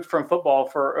removed from football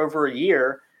for over a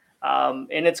year,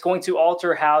 and it's going to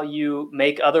alter how you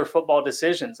make other football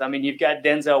decisions. I mean, you've got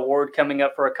Denzel Ward coming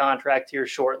up for a contract here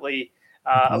shortly.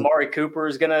 Amari Cooper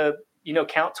is going to,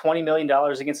 count $20 million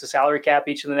against the salary cap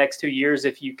each of the next 2 years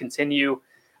if you continue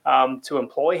to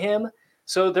employ him.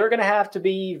 So they're going to have to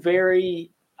be very,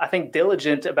 I think,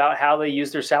 diligent about how they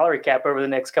use their salary cap over the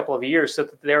next couple of years so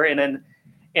that they're in an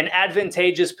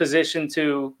advantageous position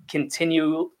to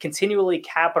continually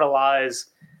capitalize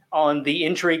on the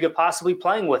intrigue of possibly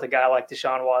playing with a guy like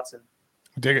Deshaun Watson.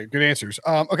 Dig it. Good answers.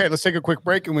 Okay, let's take a quick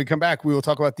break, and when we come back, we will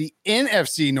talk about the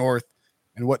NFC North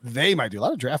and what they might do. A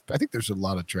lot of draft. I think there's a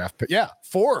lot of draft picks. Yeah,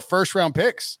 4 first-round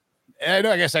picks. I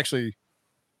guess actually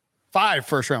 5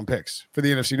 first-round picks for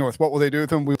the NFC North. What will they do with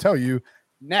them? We'll tell you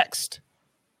next.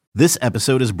 This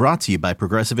episode is brought to you by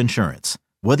Progressive Insurance.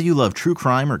 Whether you love true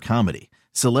crime or comedy,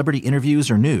 celebrity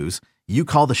interviews or news, you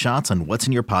call the shots on what's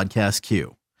in your podcast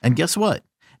queue. And guess what?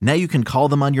 Now you can call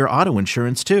them on your auto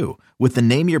insurance too with the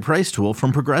Name Your Price tool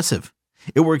from Progressive.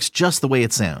 It works just the way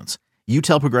it sounds. You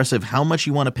tell Progressive how much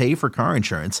you want to pay for car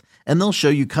insurance, and they'll show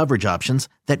you coverage options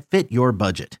that fit your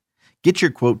budget. Get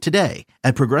your quote today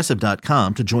at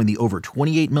Progressive.com to join the over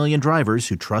 28 million drivers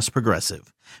who trust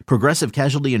Progressive. Progressive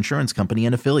Casualty Insurance Company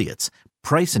and Affiliates.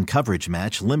 Price and coverage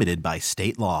match limited by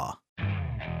state law.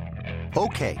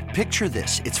 Okay, picture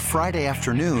this. It's Friday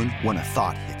afternoon when a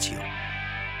thought hits you.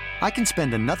 I can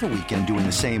spend another weekend doing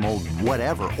the same old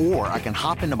whatever, or I can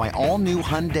hop into my all-new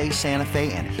Hyundai Santa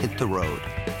Fe and hit the road.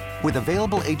 With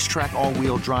available H-Track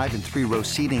all-wheel drive and 3-row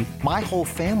seating, my whole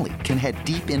family can head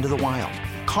deep into the wild.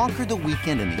 Conquer the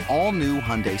weekend in the all-new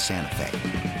Hyundai Santa Fe.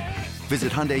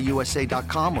 Visit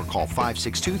HyundaiUSA.com or call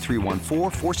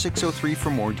 562-314-4603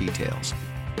 for more details.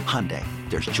 Hyundai,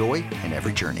 there's joy in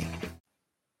every journey.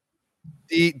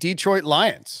 The Detroit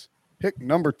Lions pick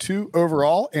number 2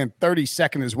 overall and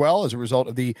 32nd as well as a result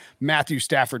of the Matthew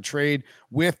Stafford trade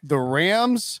with the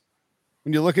Rams.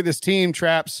 When you look at this team,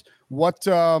 Traps, what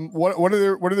are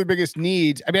their biggest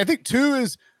needs? I mean, I think 2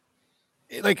 is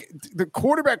like the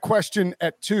quarterback question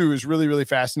at 2 is really, really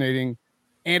fascinating,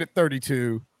 and at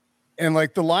 32. And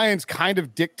like the Lions kind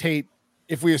of dictate,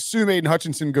 if we assume Aiden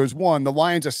Hutchinson goes 1, the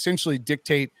Lions essentially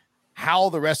dictate how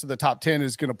the rest of the top 10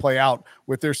 is going to play out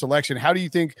with their selection. How do you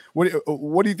think, what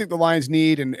do you think the Lions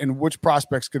need, and which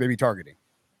prospects could they be targeting?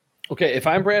 Okay, if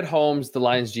I'm Brad Holmes, the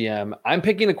Lions GM, I'm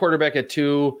picking a quarterback at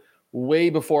 2 way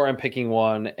before I'm picking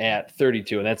 1 at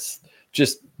 32. And that's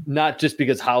just not just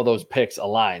because how those picks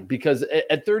align, because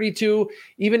at 32,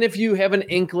 even if you have an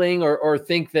inkling or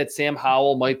think that Sam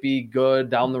Howell might be good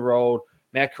down the road,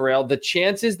 Matt Corral, the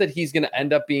chances that he's going to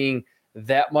end up being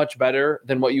that much better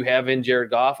than what you have in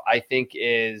Jared Goff, I think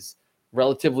is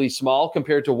relatively small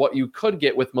compared to what you could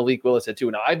get with Malik Willis at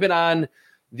 2. Now, I've been on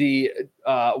the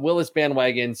Willis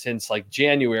bandwagon since like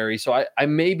January, so I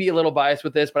may be a little biased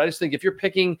with this, but I just think if you're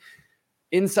picking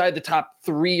inside the top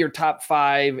 3 or top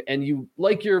 5 and you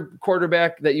like your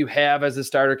quarterback that you have as a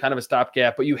starter, kind of a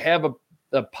stopgap, but you have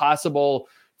a possible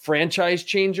franchise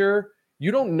changer,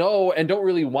 you don't know and don't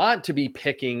really want to be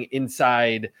picking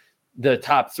inside the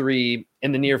top 3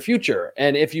 in the near future.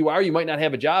 And if you are, you might not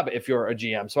have a job if you're a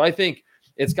GM. So I think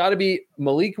it's got to be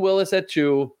Malik Willis at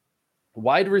 2,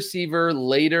 wide receiver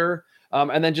later.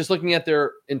 And then just looking at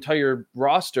their entire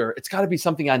roster, it's got to be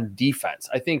something on defense.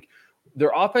 I think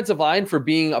their offensive line for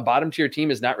being a bottom tier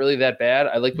team is not really that bad.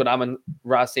 I like what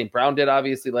Amon-Ra St. Brown did,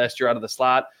 obviously, last year out of the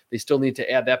slot. They still need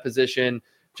to add that position.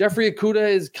 Jeffrey Okudah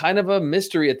is kind of a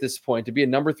mystery at this point to be a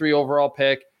number 3 overall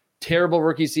pick. Terrible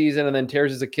rookie season, and then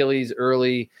tears his Achilles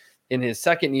early in his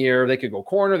second year. They could go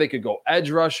corner. They could go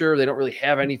edge rusher. They don't really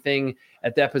have anything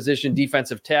at that position.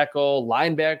 Defensive tackle,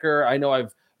 linebacker. I know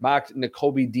I've mocked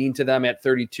Nakobe Dean to them at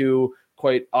 32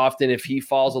 quite often if he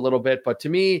falls a little bit. But to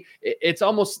me, it's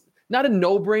almost not a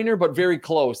no-brainer, but very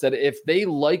close that if they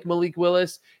like Malik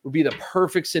Willis, it would be the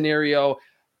perfect scenario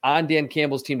on Dan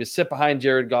Campbell's team to sit behind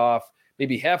Jared Goff,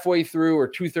 maybe halfway through or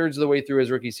 2/3 of the way through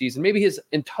his rookie season, maybe his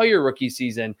entire rookie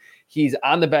season, he's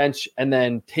on the bench and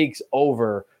then takes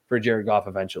over for Jared Goff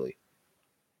eventually.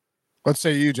 Let's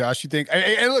say you, Josh, you think,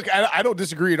 and look, I don't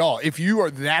disagree at all. If you are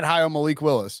that high on Malik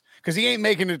Willis, because he ain't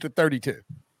making it to 32,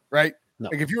 right? No.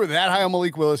 Like if you were that high on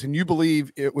Malik Willis and you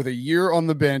believe it with a year on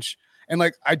the bench, and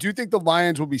like I do think the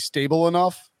Lions will be stable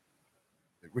enough,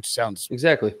 which sounds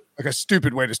exactly like a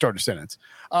stupid way to start a sentence.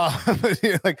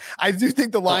 Like I do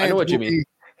think the Lions. I know what you mean.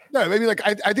 No, maybe like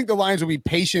I think the Lions will be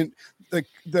patient. Like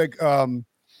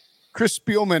Chris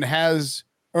Spielman has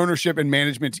ownership and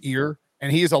management's ear,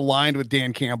 and he is aligned with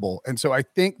Dan Campbell, and so I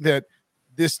think that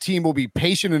this team will be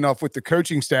patient enough with the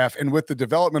coaching staff and with the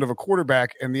development of a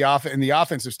quarterback and the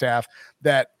offensive staff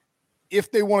that if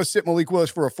they want to sit Malik Willis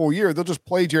for a full year, they'll just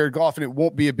play Jared Goff and it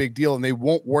won't be a big deal and they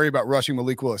won't worry about rushing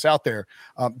Malik Willis out there.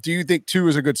 Do you think 2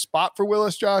 is a good spot for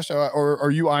Willis, Josh, or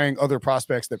are you eyeing other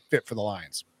prospects that fit for the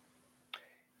Lions?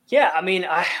 Yeah, I mean,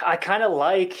 I kind of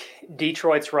like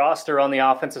Detroit's roster on the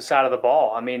offensive side of the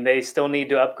ball. I mean, they still need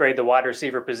to upgrade the wide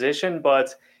receiver position,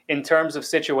 but in terms of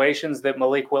situations that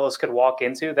Malik Willis could walk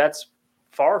into, that's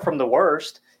far from the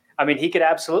worst. I mean, he could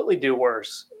absolutely do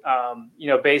worse,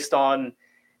 based on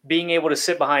being able to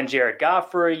sit behind Jared Goff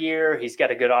for a year. He's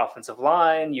got a good offensive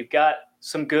line. You've got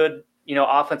some good,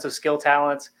 offensive skill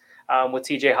talent with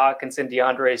TJ Hawkinson,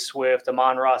 DeAndre Swift,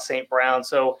 Amon-Ra St. Brown.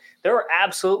 So there are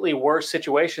absolutely worse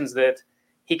situations that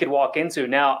he could walk into.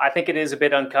 Now, I think it is a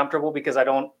bit uncomfortable because I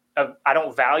don't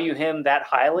value him that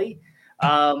highly.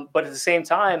 But at the same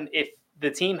time, if the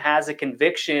team has a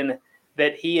conviction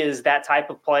that he is that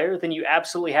type of player, then you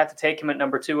absolutely have to take him at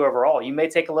number 2 overall. You may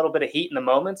take a little bit of heat in the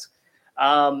moments,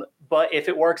 but if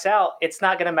it works out, it's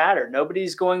not going to matter.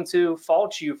 Nobody's going to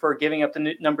fault you for giving up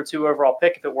the number 2 overall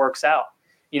pick if it works out.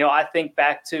 I think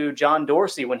back to John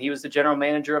Dorsey when he was the general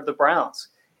manager of the Browns.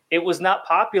 It was not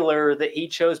popular that he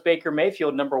chose Baker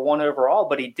Mayfield number 1 overall,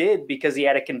 but he did because he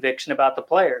had a conviction about the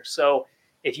player. So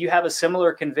if you have a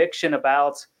similar conviction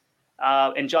about,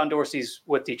 and John Dorsey's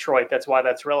with Detroit, that's why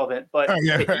that's relevant. But that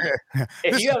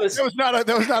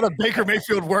was not a Baker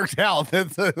Mayfield worked out.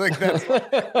 That's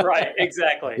right.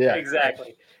 Exactly. Yeah.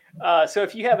 Exactly. So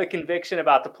if you have a conviction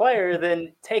about the player,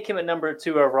 then take him at number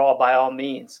 2 overall by all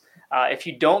means. If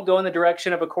you don't go in the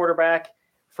direction of a quarterback,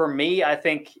 for me, I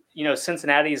think,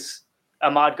 Cincinnati's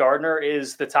Ahmad Gardner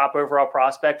is the top overall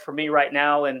prospect for me right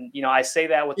now. And, I say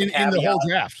that with the caveat. In the whole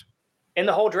draft. In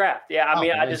the whole draft. Yeah. I mean,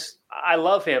 nice. I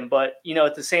love him, but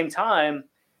at the same time,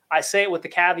 I say it with the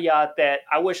caveat that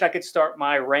I wish I could start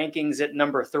my rankings at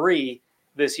number 3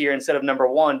 this year instead of number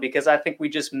 1, because I think we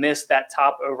just missed that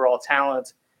top overall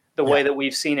talent the way that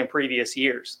we've seen in previous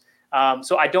years.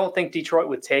 So I don't think Detroit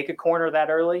would take a corner that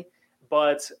early,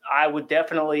 but I would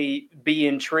definitely be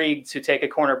intrigued to take a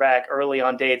cornerback early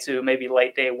on day 2, maybe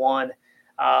late day 1.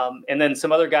 And then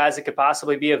some other guys that could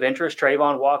possibly be of interest: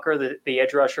 Trayvon Walker, the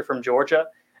edge rusher from Georgia,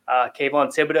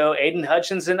 Kayvon Thibodeau, Aiden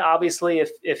Hutchinson, obviously,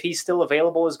 if he's still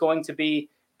available, is going to be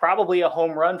probably a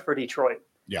home run for Detroit.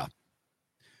 Yeah.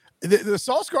 The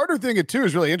Sauce Gardner thing, too,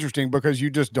 is really interesting because you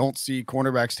just don't see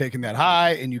cornerbacks taken that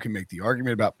high, and you can make the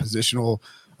argument about positional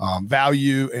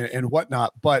value and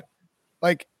whatnot. But,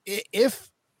 like,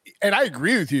 and I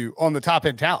agree with you on the top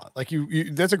end talent. Like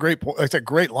you that's a great point. It's a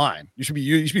great line. You should be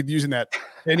using that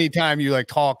anytime you like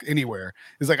talk anywhere.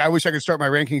 It's like, I wish I could start my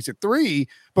rankings at 3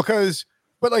 because,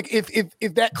 but like if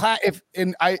that class,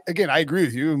 and I agree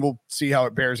with you, and we'll see how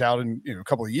it bears out in a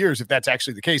couple of years if that's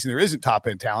actually the case and there isn't top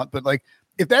end talent. But like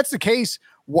if that's the case,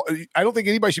 I don't think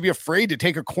anybody should be afraid to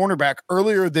take a cornerback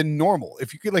earlier than normal.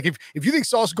 If you could, like, if you think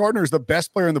Sauce Gardner is the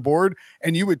best player on the board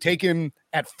and you would take him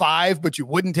at 5, but you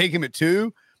wouldn't take him at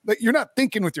 2, like you're not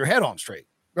thinking with your head on straight,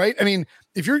 right? I mean,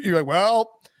 if you're like,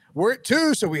 well, we're at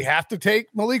 2, so we have to take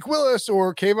Malik Willis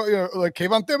or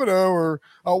Kayvon Thibodeau or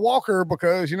Walker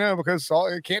because you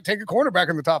can't take a cornerback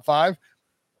in the top 5.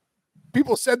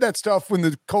 People said that stuff when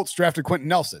the Colts drafted Quentin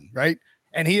Nelson, right?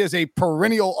 And he is a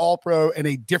perennial all-pro and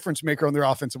a difference maker on their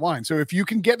offensive line. So if you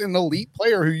can get an elite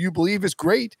player who you believe is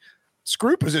great,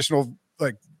 screw positional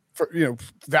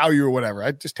value or whatever.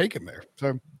 I just take him there.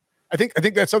 So I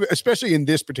think that's something, especially in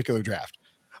this particular draft.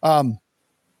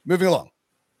 Moving along,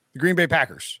 the Green Bay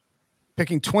Packers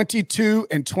picking 22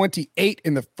 and 28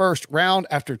 in the first round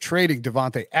after trading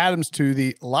Davante Adams to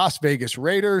the Las Vegas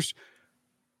Raiders.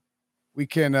 We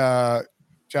can,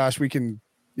 Josh, we can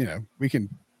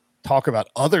talk about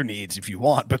other needs if you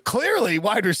want, but clearly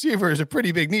wide receiver is a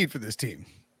pretty big need for this team.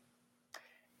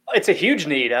 It's a huge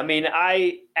need. I mean,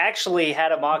 I actually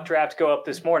had a mock draft go up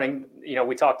this morning.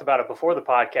 We talked about it before the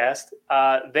podcast.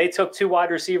 They took 2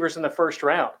 wide receivers in the first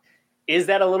round. Is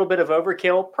that a little bit of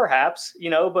overkill? Perhaps,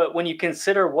 but when you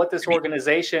consider what this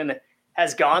organization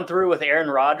has gone through with Aaron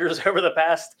Rodgers over the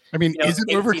past, is it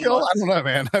overkill? Months. I don't know,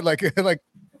 man.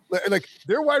 like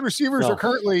their wide receivers are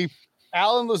currently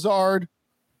Allen Lazard,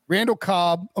 Randall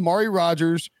Cobb, Amari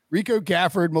Rodgers, Rico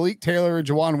Gafford, Malik Taylor, and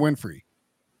Juwan Winfrey,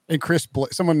 and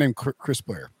someone named Chris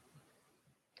Blair.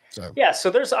 So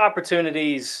there's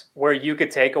opportunities where you could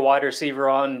take a wide receiver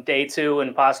on day 2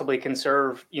 and possibly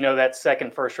conserve, that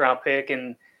second first round pick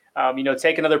and,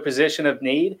 take another position of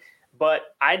need.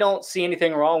 But I don't see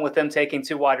anything wrong with them taking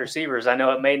 2 wide receivers. I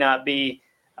know it may not be,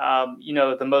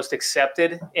 the most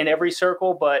accepted in every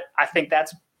circle, but I think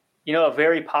that's, a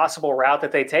very possible route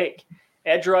that they take.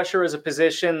 Edge rusher is a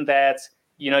position that,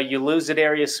 you lose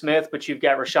Zadarius Smith, but you've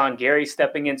got Rashawn Gary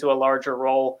stepping into a larger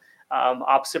role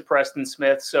opposite Preston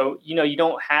Smith. So, you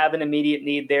don't have an immediate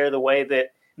need there the way that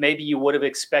maybe you would have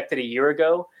expected a year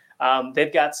ago.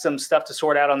 They've got some stuff to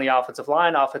sort out on the offensive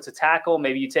line, offensive tackle.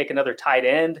 Maybe you take another tight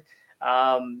end,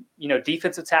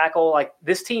 defensive tackle. Like,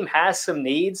 this team has some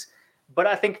needs, but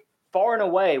I think far and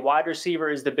away, wide receiver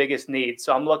is the biggest need.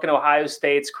 So I'm looking at Ohio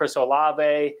State's Chris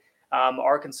Olave,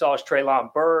 Arkansas's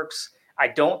Treylon Burks. I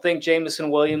don't think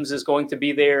Jameson Williams is going to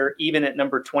be there even at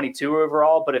number 22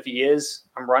 overall, but if he is,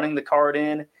 I'm running the card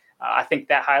in. I think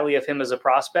that highly of him as a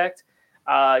prospect.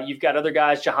 You've got other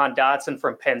guys, Jahan Dotson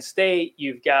from Penn State.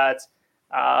 You've got,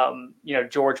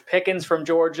 George Pickens from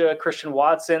Georgia, Christian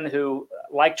Watson, who,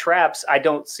 like Traps, I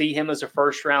don't see him as a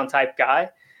first-round type guy.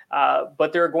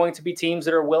 But there are going to be teams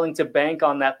that are willing to bank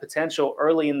on that potential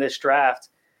early in this draft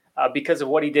because of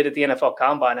what he did at the NFL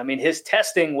Combine. I mean, his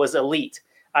testing was elite.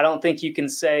 I don't think you can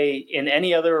say in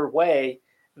any other way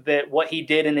that what he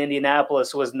did in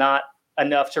Indianapolis was not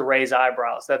enough to raise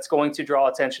eyebrows. That's going to draw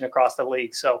attention across the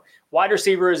league. So wide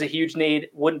receiver is a huge need.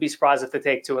 Wouldn't be surprised if they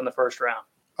take 2 in the first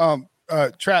round.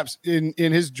 Traps, in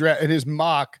his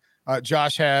mock,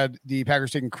 Josh had the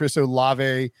Packers taking Chris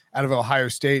Olave out of Ohio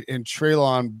State and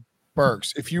Treylon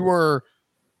Burks. If you were,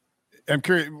 I'm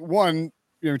curious,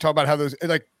 we talk about how those,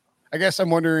 I guess I'm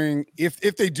wondering if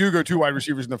they do go 2 wide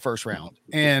receivers in the first round.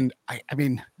 And I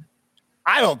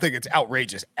don't think it's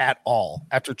outrageous at all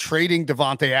after trading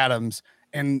Davante Adams.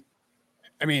 And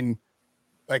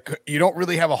you don't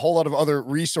really have a whole lot of other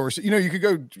resources. You could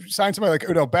go sign somebody like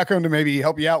Odell Beckham to maybe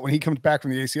help you out when he comes back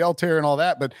from the ACL tear and all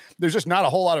that, but there's just not a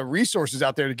whole lot of resources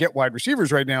out there to get wide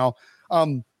receivers right now.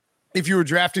 If you were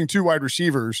drafting 2 wide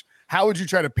receivers, how would you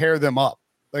try to pair them up?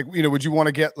 Would you want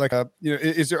to get are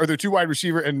there 2 wide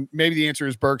receiver? And maybe the answer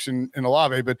is Burks and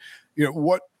Olave, but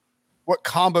what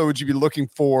combo would you be looking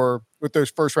for with those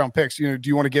first round picks? Do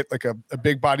you want to get like a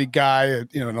big body guy,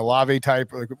 an Olave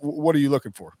type? What are you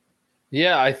looking for?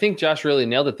 Yeah, I think Josh really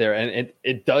nailed it there. And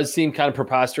it does seem kind of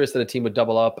preposterous that a team would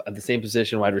double up at the same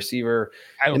position, wide receiver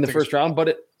in the first round, but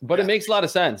it makes a lot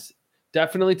of sense.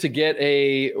 Definitely to get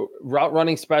a route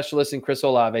running specialist in Chris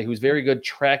Olave, who's very good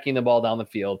tracking the ball down the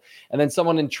field. And then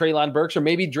someone in Treylon Burks or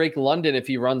maybe Drake London, if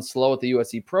he runs slow at the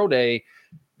USC Pro Day,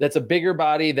 that's a bigger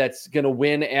body that's going to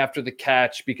win after the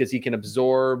catch because he can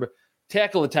absorb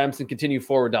tackle attempts and continue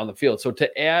forward down the field. So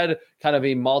to add kind of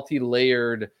a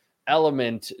multi-layered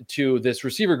element to this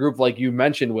receiver group, like you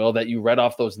mentioned, Will, that you read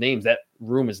off those names, that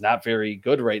room is not very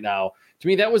good right now. To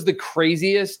me, that was the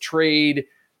craziest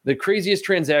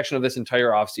transaction of this entire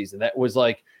offseason. That was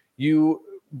like you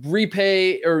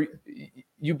repay or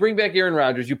you bring back Aaron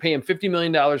Rodgers, you pay him $50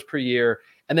 million per year,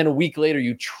 and then a week later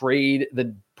you trade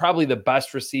probably the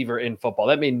best receiver in football.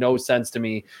 That made no sense to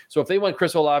me. So if they went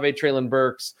Chris Olave, Treylon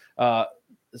Burks, route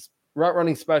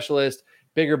running specialist,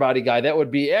 bigger body guy, that would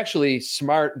be actually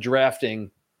smart drafting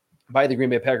by the Green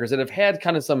Bay Packers that have had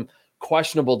kind of some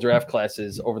questionable draft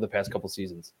classes over the past couple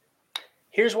seasons.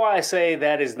 Here's why I say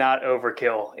that is not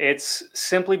overkill. It's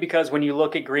simply because when you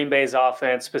look at Green Bay's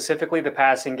offense, specifically the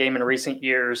passing game in recent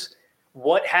years,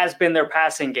 what has been their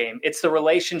passing game? It's the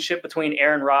relationship between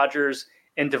Aaron Rodgers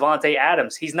and Davante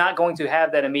Adams. He's not going to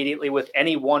have that immediately with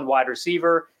any one wide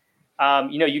receiver.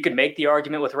 You could make the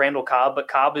argument with Randall Cobb, but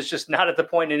Cobb is just not at the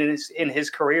point in his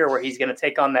career where he's going to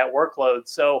take on that workload.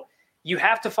 So you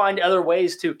have to find other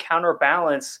ways to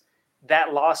counterbalance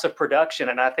that loss of production.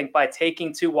 And I think by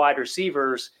taking 2 wide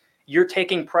receivers, you're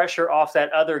taking pressure off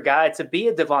that other guy to be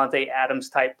a Devontae Adams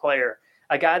type player,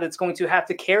 a guy that's going to have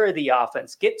to carry the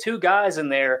offense. Get 2 guys in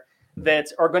there that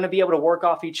are going to be able to work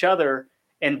off each other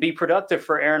and be productive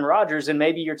for Aaron Rodgers. And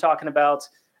maybe you're talking about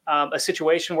a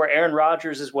situation where Aaron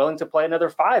Rodgers is willing to play another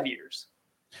 5 years.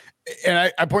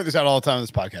 And I point this out all the time on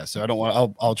this podcast, so I don't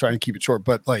want. I'll try and keep it short.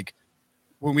 But like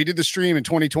when we did the stream in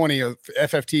 2020 of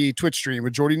FFT Twitch stream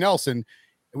with Jordy Nelson,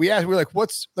 we're like,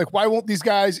 why won't these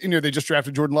guys? They just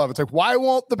drafted Jordan Love. It's like, why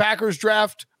won't the Packers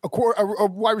draft a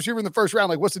wide receiver in the first round?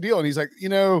 Like, what's the deal? And he's like,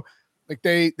 like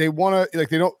they want to, like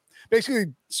they don't basically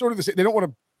sort of the same. They don't want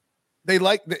to. They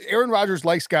like Aaron Rodgers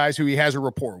likes guys who he has a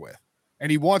rapport with. And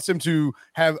he wants them to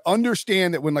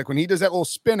understand that when he does that little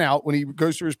spin out, when he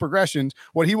goes through his progressions,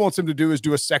 what he wants them to do is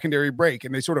do a secondary break.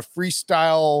 And they sort of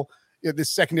freestyle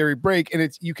this secondary break.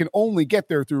 And you can only get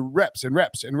there through reps and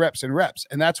reps and reps and reps.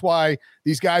 And that's why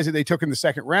these guys that they took in the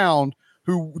second round,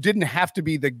 who didn't have to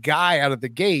be the guy out of the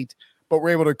gate, but were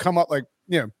able to come up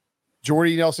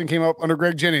Jordy Nelson came up under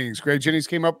Greg Jennings. Greg Jennings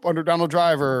came up under Donald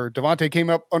Driver. Devontae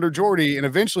came up under Jordy. And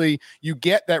eventually you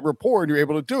get that rapport and you're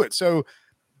able to do it. So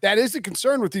that is the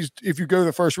concern with these if you go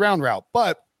the first round route.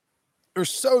 But they're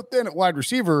so thin at wide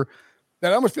receiver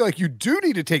that I almost feel like you do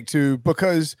need to take 2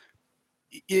 because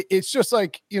it's just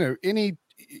like, you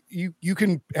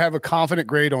can have a confident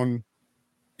grade on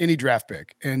any draft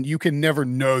pick and you can never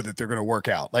know that they're going to work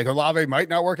out. Like Olave might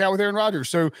not work out with Aaron Rodgers.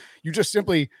 So you just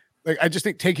simply I just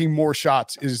think taking more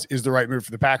shots is the right move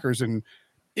for the Packers. And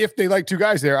if they like 2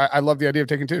 guys there, I love the idea of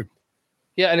taking 2.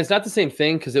 Yeah, and it's not the same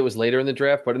thing because it was later in the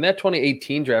draft, but in that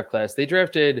 2018 draft class, they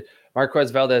drafted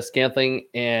Marquez Valdez-Scantling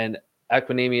and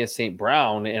Equanimeous St.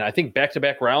 Brown, and I think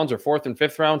back-to-back rounds or 4th and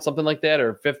 5th round, something like that,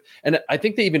 or 5th. And I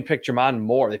think they even picked Jermon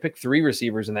Moore. They picked 3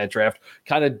 receivers in that draft,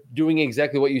 kind of doing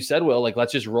exactly what you said, Will. Like,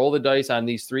 let's just roll the dice on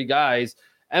these 3 guys.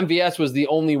 MVS was the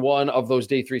only one of those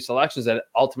day 3 selections that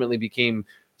ultimately became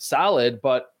solid,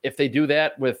 but if they do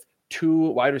that with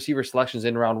 2 wide receiver selections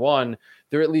in round 1,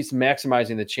 they're at least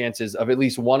maximizing the chances of at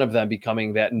least one of them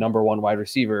becoming that number 1 wide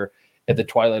receiver at the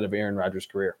twilight of Aaron Rodgers'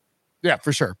 career. Yeah,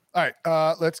 for sure. All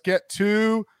right, let's get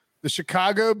to the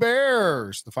Chicago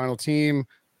Bears, the final team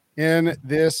in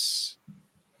this.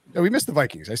 Oh, we missed the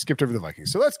Vikings. I skipped over the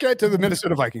Vikings. So let's get to the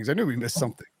Minnesota Vikings. I knew we missed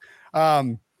something.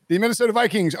 The Minnesota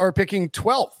Vikings are picking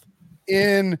 12th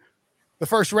in the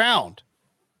first round.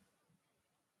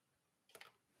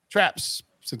 Traps.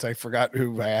 Since I forgot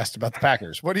who I asked about the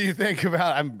Packers, what do you think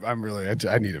about?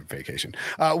 I need a vacation.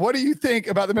 What do you think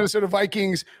about the Minnesota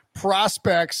Vikings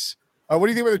prospects? What do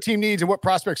you think their team needs and what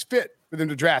prospects fit for them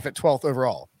to draft at 12th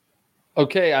overall?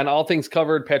 Okay, on All Things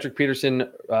Covered, Patrick Peterson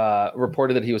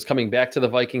reported that he was coming back to the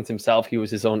Vikings himself. He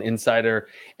was his own insider,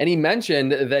 and he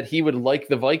mentioned that he would like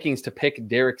the Vikings to pick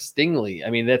Derek Stingley. I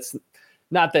mean, that's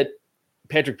not that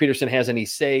Patrick Peterson has any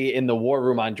say in the war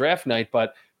room on draft night,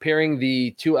 but pairing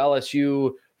the 2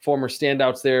 LSU former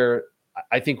standouts there,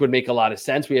 I think would make a lot of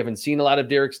sense. We haven't seen a lot of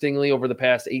Derek Stingley over the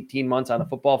past 18 months on a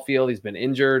football field. He's been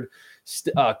injured.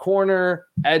 Corner,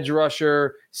 edge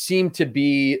rusher seem to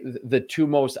be the 2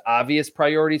 most obvious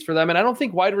priorities for them. And I don't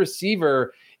think wide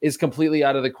receiver is completely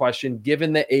out of the question,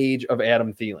 given the age of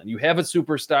Adam Thielen. You have a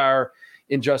superstar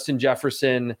in Justin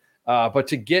Jefferson, but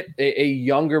to get a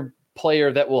younger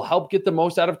player that will help get the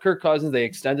most out of Kirk Cousins, they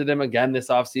extended him again this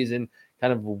offseason,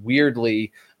 kind of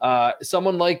weirdly.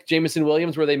 Someone like Jameson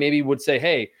Williams, where they maybe would say,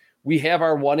 hey, we have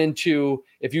our 1 and 2.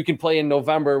 If you can play in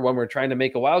November when we're trying to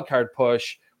make a wild card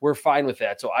push, we're fine with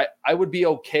that. So I would be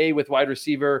okay with wide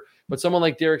receiver, but someone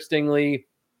like Derek Stingley,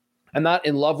 I'm not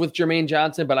in love with Jermaine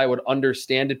Johnson, but I would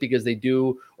understand it because they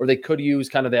do, or they could use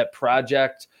kind of that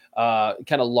project, kind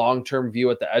of long-term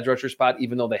view at the edge rusher spot,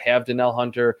 even though they have Danielle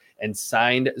Hunter and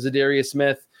signed Zadarius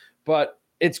Smith. But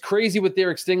it's crazy with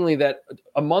Derek Stingley that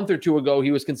a month or 2 ago,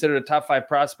 he was considered a top 5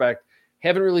 prospect.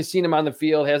 Haven't really seen him on the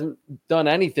field, hasn't done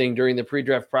anything during the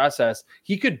pre-draft process.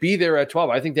 He could be there at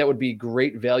 12. I think that would be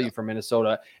great value for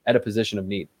Minnesota at a position of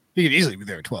need. He could easily be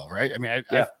there at 12, right? I mean,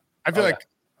 I feel like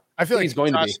he's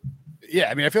going Josh, to be.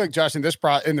 Yeah, I mean, I feel like Josh in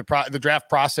the draft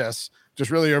process, just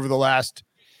really over the last,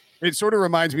 it sort of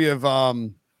reminds me of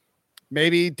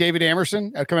maybe David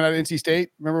Amerson coming out of NC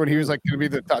State. Remember when he was like going to be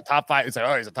the top 5? It's like,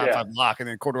 oh, he's a top 5 block. And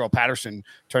then Cordarrelle Patterson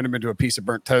turned him into a piece of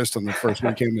burnt toast on the first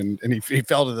weekend. And he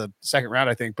fell to the second round,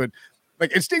 I think. But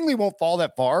like, and Stingley won't fall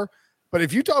that far. But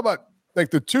if you talk about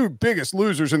like the 2 biggest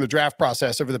losers in the draft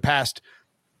process over the past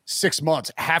 6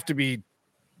 months have to be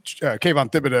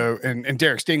Kayvon Thibodeau and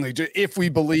Derek Stingley, if we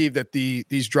believe that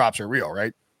these drops are real,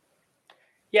 right?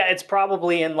 Yeah, it's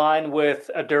probably in line with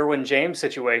a Derwin James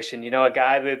situation. A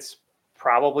guy that's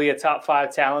probably a top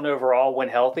 5 talent overall when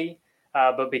healthy,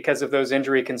 but because of those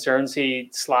injury concerns, he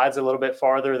slides a little bit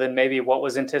farther than maybe what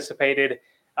was anticipated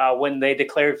when they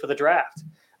declared for the draft.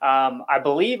 I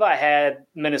believe I had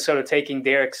Minnesota taking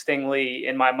Derek Stingley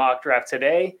in my mock draft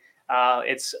today.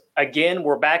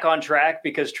 We're back on track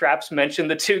because Traps mentioned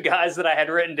the 2 guys that I had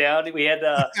written down. We had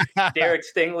Derek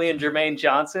Stingley and Jermaine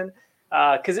Johnson.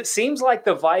 Because it seems like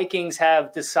the Vikings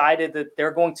have decided that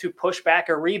they're going to push back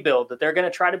a rebuild, that they're going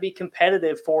to try to be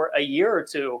competitive for a year or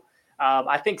two.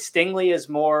 I think Stingley is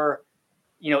more,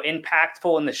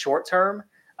 impactful in the short term.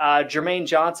 Jermaine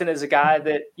Johnson is a guy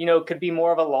that, could be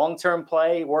more of a long-term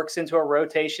play, works into a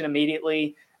rotation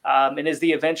immediately, and is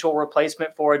the eventual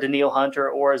replacement for a Danielle Hunter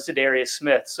or a Zadarius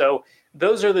Smith. So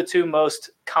those are the 2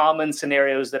 most common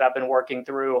scenarios that I've been working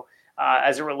through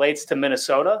as it relates to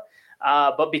Minnesota.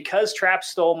 But because Trapp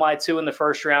stole my 2 in the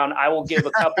first round, I will give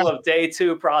a couple of day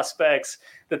 2 prospects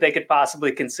that they could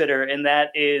possibly consider. And that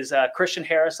is Christian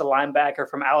Harris, a linebacker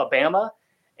from Alabama.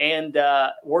 And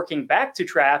working back to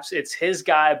Traps, it's his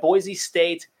guy, Boise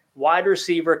State wide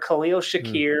receiver Khalil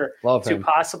Shakir, to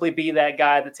possibly be that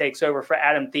guy that takes over for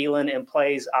Adam Thielen and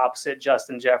plays opposite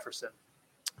Justin Jefferson.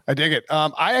 I dig it.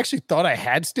 I actually thought I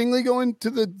had Stingley going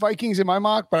to the Vikings in my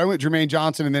mock, but I went Jermaine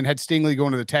Johnson and then had Stingley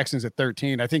going to the Texans at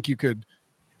 13. I think you could,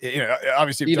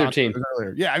 obviously either team.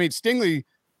 Earlier. Yeah, I mean Stingley,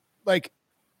 like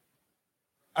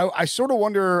I sort of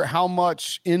wonder how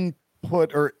much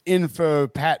input or info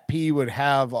Pat P would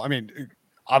have. I mean,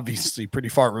 obviously pretty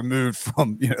far removed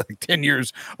from 10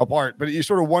 years apart, but you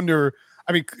sort of wonder.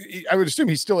 I mean, I would assume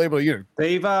he's still able to,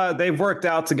 They've worked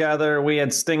out together. We had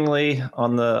Stingley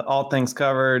on the All Things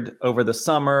Covered over the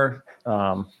summer.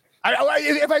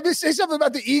 If I say something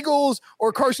about the Eagles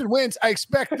or Carson Wentz, I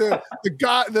expect the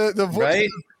voice, right?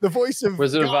 The voice of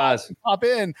Wizard of Oz to pop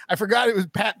in. I forgot it was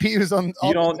Pat P was on.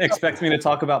 You don't expect me to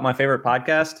talk about my favorite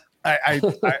podcast? I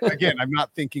again, I'm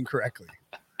not thinking correctly.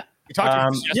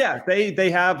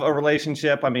 They have a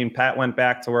relationship. I mean, Pat went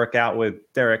back to work out with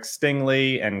Derek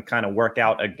Stingley and kind of work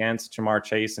out against Jamar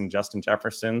Chase and Justin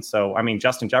Jefferson. So, I mean,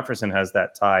 Justin Jefferson has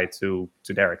that tie to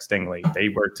Derek Stingley. They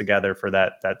worked together for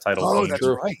that title. Oh, that's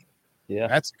right. Yeah,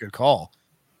 that's a good call.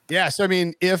 Yeah, so I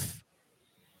mean, if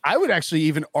I would actually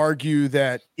even argue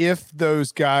that if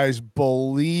those guys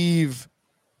believe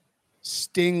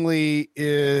Stingley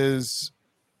is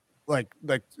like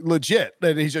legit,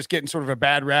 that he's just getting sort of a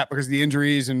bad rap because of the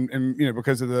injuries and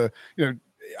because of the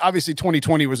obviously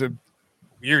 2020 was a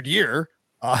weird year.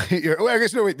 I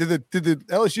guess no wait, did the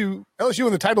LSU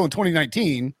win the title in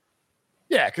 2019?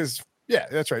 Yeah,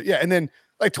 that's right. Yeah, and then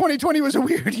like 2020 was a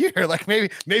weird year. Like maybe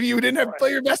you didn't have to play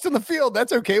your best on the field.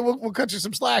 That's okay. We'll cut you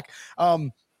some slack.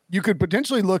 You could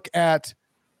potentially look at,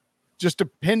 just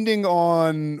depending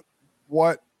on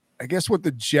what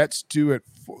the Jets do at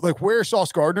like where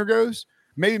Sauce Gardner goes.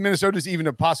 Maybe Minnesota's even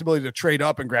a possibility to trade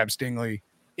up and grab Stingley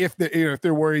if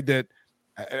they're worried that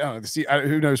I don't know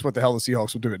who knows what the hell the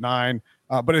Seahawks will do at 9.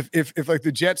 But if like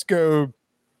the Jets go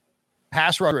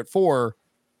pass rusher at 4,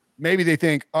 maybe they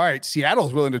think, all right,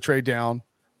 Seattle's willing to trade down.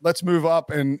 Let's move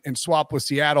up and swap with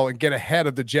Seattle and get ahead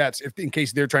of the Jets in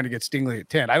case they're trying to get Stingley at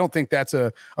 10. I don't think that's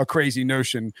a crazy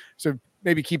notion. So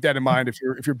maybe keep that in mind if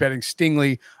you're betting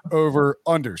Stingley over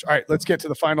unders. All right, let's get to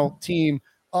the final team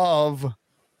of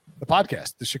the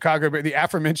podcast, the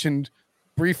aforementioned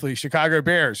briefly Chicago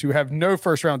Bears, who have no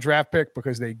first round draft pick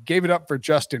because they gave it up for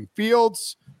Justin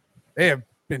Fields. They have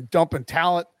been dumping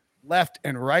talent left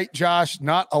and right, Josh.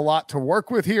 Not a lot to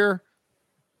work with here.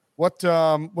 What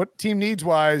team needs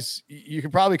wise, you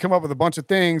could probably come up with a bunch of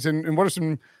things. And what are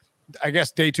some, I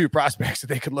guess, day 2 prospects that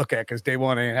they could look at because day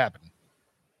 1 ain't happening?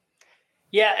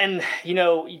 Yeah, and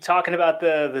you talking about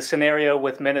the scenario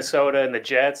with Minnesota and the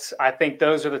Jets, I think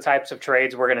those are the types of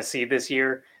trades we're going to see this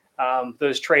year.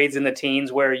 Those trades in the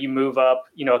teens where you move up,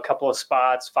 a couple of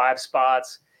spots, 5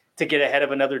 spots to get ahead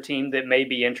of another team that may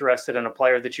be interested in a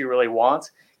player that you really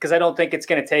want. Because I don't think it's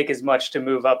going to take as much to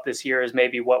move up this year as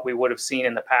maybe what we would have seen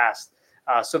in the past.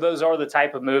 So those are the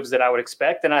type of moves that I would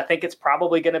expect. And I think it's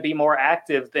probably going to be more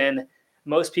active than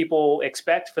most people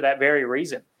expect for that very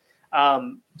reason.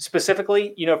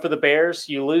 Specifically, for the Bears,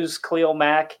 you lose Khalil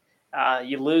Mack,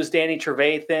 you lose Danny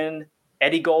Trevathan,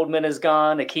 Eddie Goldman is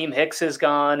gone, Akeem Hicks is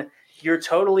gone. You're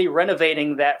totally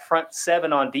renovating that front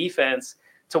 7 on defense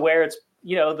to where it's,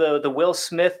 the Will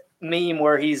Smith meme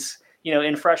where he's,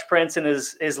 in Fresh Prince in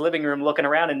his living room looking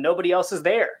around and nobody else is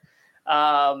there.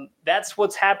 That's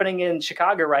what's happening in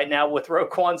Chicago right now with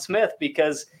Roquan Smith,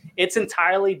 because it's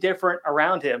entirely different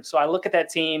around him. So I look at that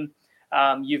team.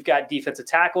 You've got defensive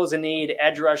tackle is a need.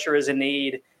 Edge rusher is a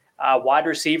need. Wide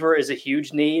receiver is a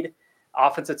huge need.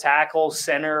 Offensive tackle,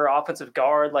 center, offensive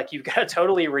guard. Like, you've got to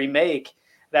totally remake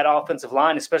that offensive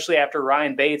line, especially after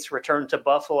Ryan Bates returned to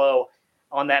Buffalo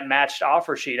on that matched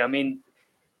offer sheet. I mean,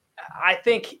 I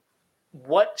think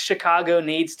what Chicago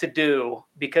needs to do,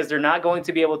 because they're not going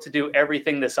to be able to do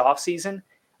everything this offseason,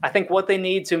 I think what they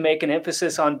need to make an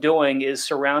emphasis on doing is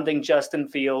surrounding Justin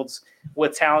Fields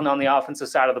with talent on the offensive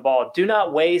side of the ball. Do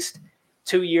not waste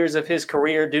 2 years of his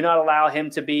career. Do not allow him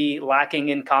to be lacking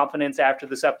in confidence after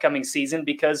this upcoming season,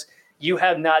 because you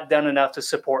have not done enough to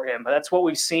support him. That's what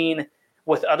we've seen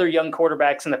with other young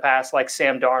quarterbacks in the past, like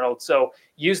Sam Darnold. So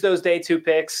use those day 2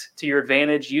 picks to your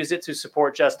advantage. Use it to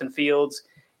support Justin Fields.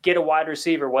 Get a wide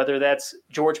receiver, whether that's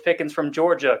George Pickens from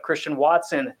Georgia, Christian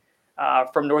Watson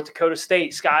from North Dakota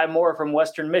State, Sky Moore from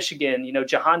Western Michigan,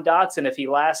 Jahan Dotson, if he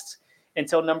lasts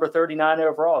until number 39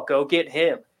 overall, go get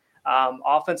him.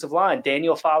 Offensive line,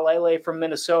 Daniel Falele from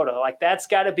Minnesota. Like, that's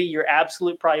got to be your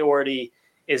absolute priority,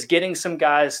 is getting some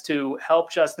guys to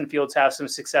help Justin Fields have some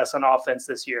success on offense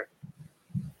this year.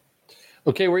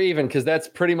 Okay, we're even, because that's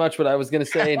pretty much what I was going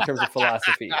to say in terms of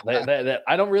philosophy. That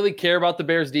I don't really care about the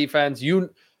Bears defense. You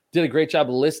did a great job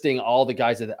listing all the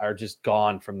guys that are just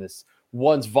gone from this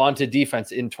once vaunted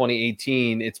defense in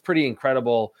 2018. It's pretty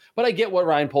incredible. But I get what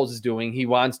Ryan Poles is doing. He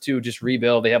wants to just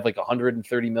rebuild. They have like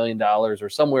 $130 million or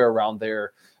somewhere around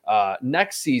there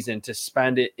next season to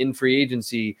spend it in free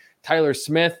agency. Tyler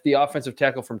Smith, the offensive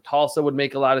tackle from Tulsa, would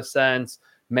make a lot of sense.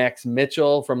 Max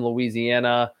Mitchell from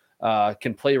Louisiana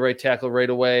can play right tackle right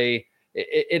away.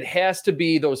 It has to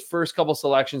be those first couple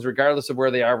selections, regardless of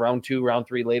where they are, round 2, round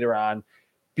 3, later on,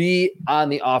 be on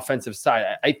the offensive side.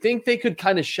 I think they could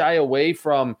kind of shy away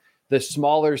from the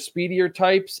smaller, speedier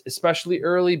types, especially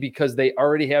early, because they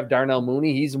already have Darnell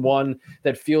Mooney. He's one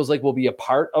that feels like will be a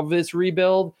part of this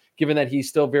rebuild, given that he's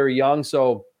still very young.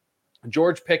 So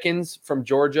George Pickens from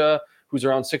Georgia, who's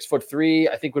around 6'3",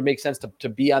 I think would make sense to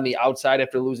be on the outside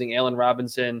after losing Allen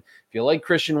Robinson. If you like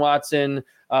Christian Watson,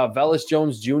 Velus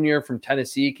Jones Jr. from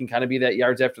Tennessee can kind of be that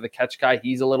yards after the catch guy.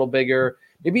 He's a little bigger.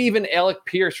 Maybe even Alec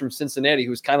Pierce from Cincinnati,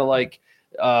 who's kind of like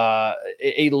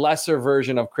a lesser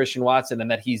version of Christian Watson,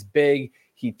 and that he's big.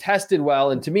 He tested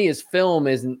well, and to me, his film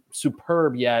isn't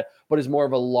superb yet, but is more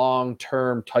of a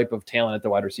long-term type of talent at the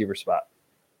wide receiver spot.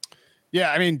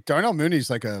 Yeah, I mean, Darnell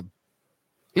Mooney's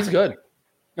he's good.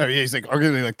 No, he's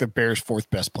arguably like the Bears' 4th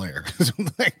best player, he's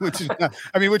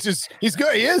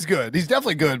good. He is good. He's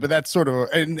definitely good, but that's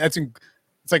it's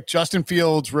like Justin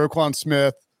Fields, Roquan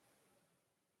Smith,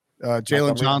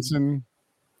 Jalen Johnson.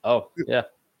 Oh, yeah.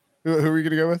 Who are you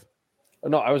going to go with?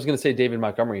 No, I was going to say David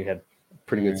Montgomery had a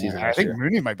pretty good season. I think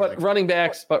Mooney might be. But running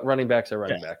backs are running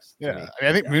backs. Yeah.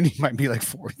 I think Mooney might be like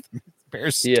 4th.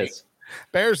 Bears. He is.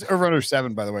 Bears over under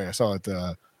 7, by the way. I saw it.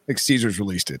 I think Caesars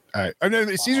released it. All right. No,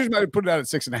 Caesars might have put it out at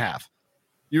 6.5.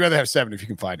 You'd rather have 7 if you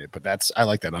can find it, but I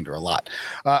like that under a lot.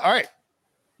 All right.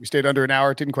 We stayed under an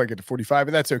hour. Didn't quite get to 45,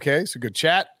 but that's okay. So good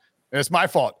chat. And it's my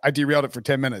fault. I derailed it for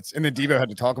 10 minutes. And then Devo had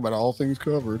to talk about all things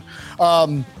covered.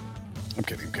 I'm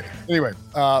kidding. Anyway,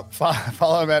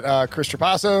 follow him at Chris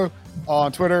Trapasso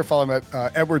on Twitter. Follow him at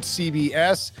Edwards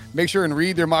CBS. Make sure and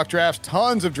read their mock drafts.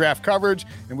 Tons of draft coverage.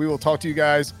 And we will talk to you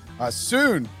guys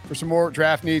soon for some more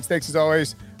draft needs. Thanks as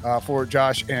always for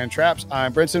Josh and Traps.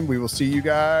 I'm Brinson. We will see you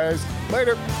guys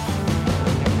later.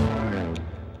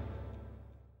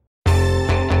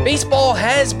 Baseball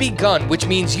has begun, which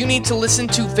means you need to listen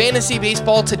to Fantasy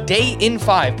Baseball Today in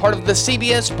 5, part of the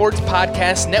CBS Sports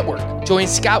Podcast Network. Join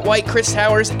Scott White, Chris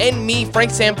Towers, and me,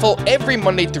 Frank Samfel, every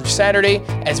Monday through Saturday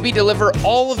as we deliver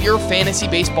all of your fantasy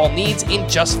baseball needs in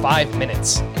just 5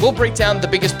 minutes. We'll break down the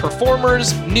biggest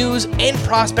performers, news, and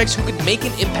prospects who could make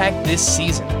an impact this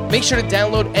season. Make sure to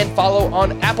download and follow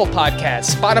on Apple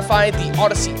Podcasts, Spotify, the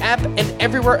Odyssey app, and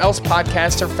everywhere else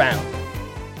podcasts are found.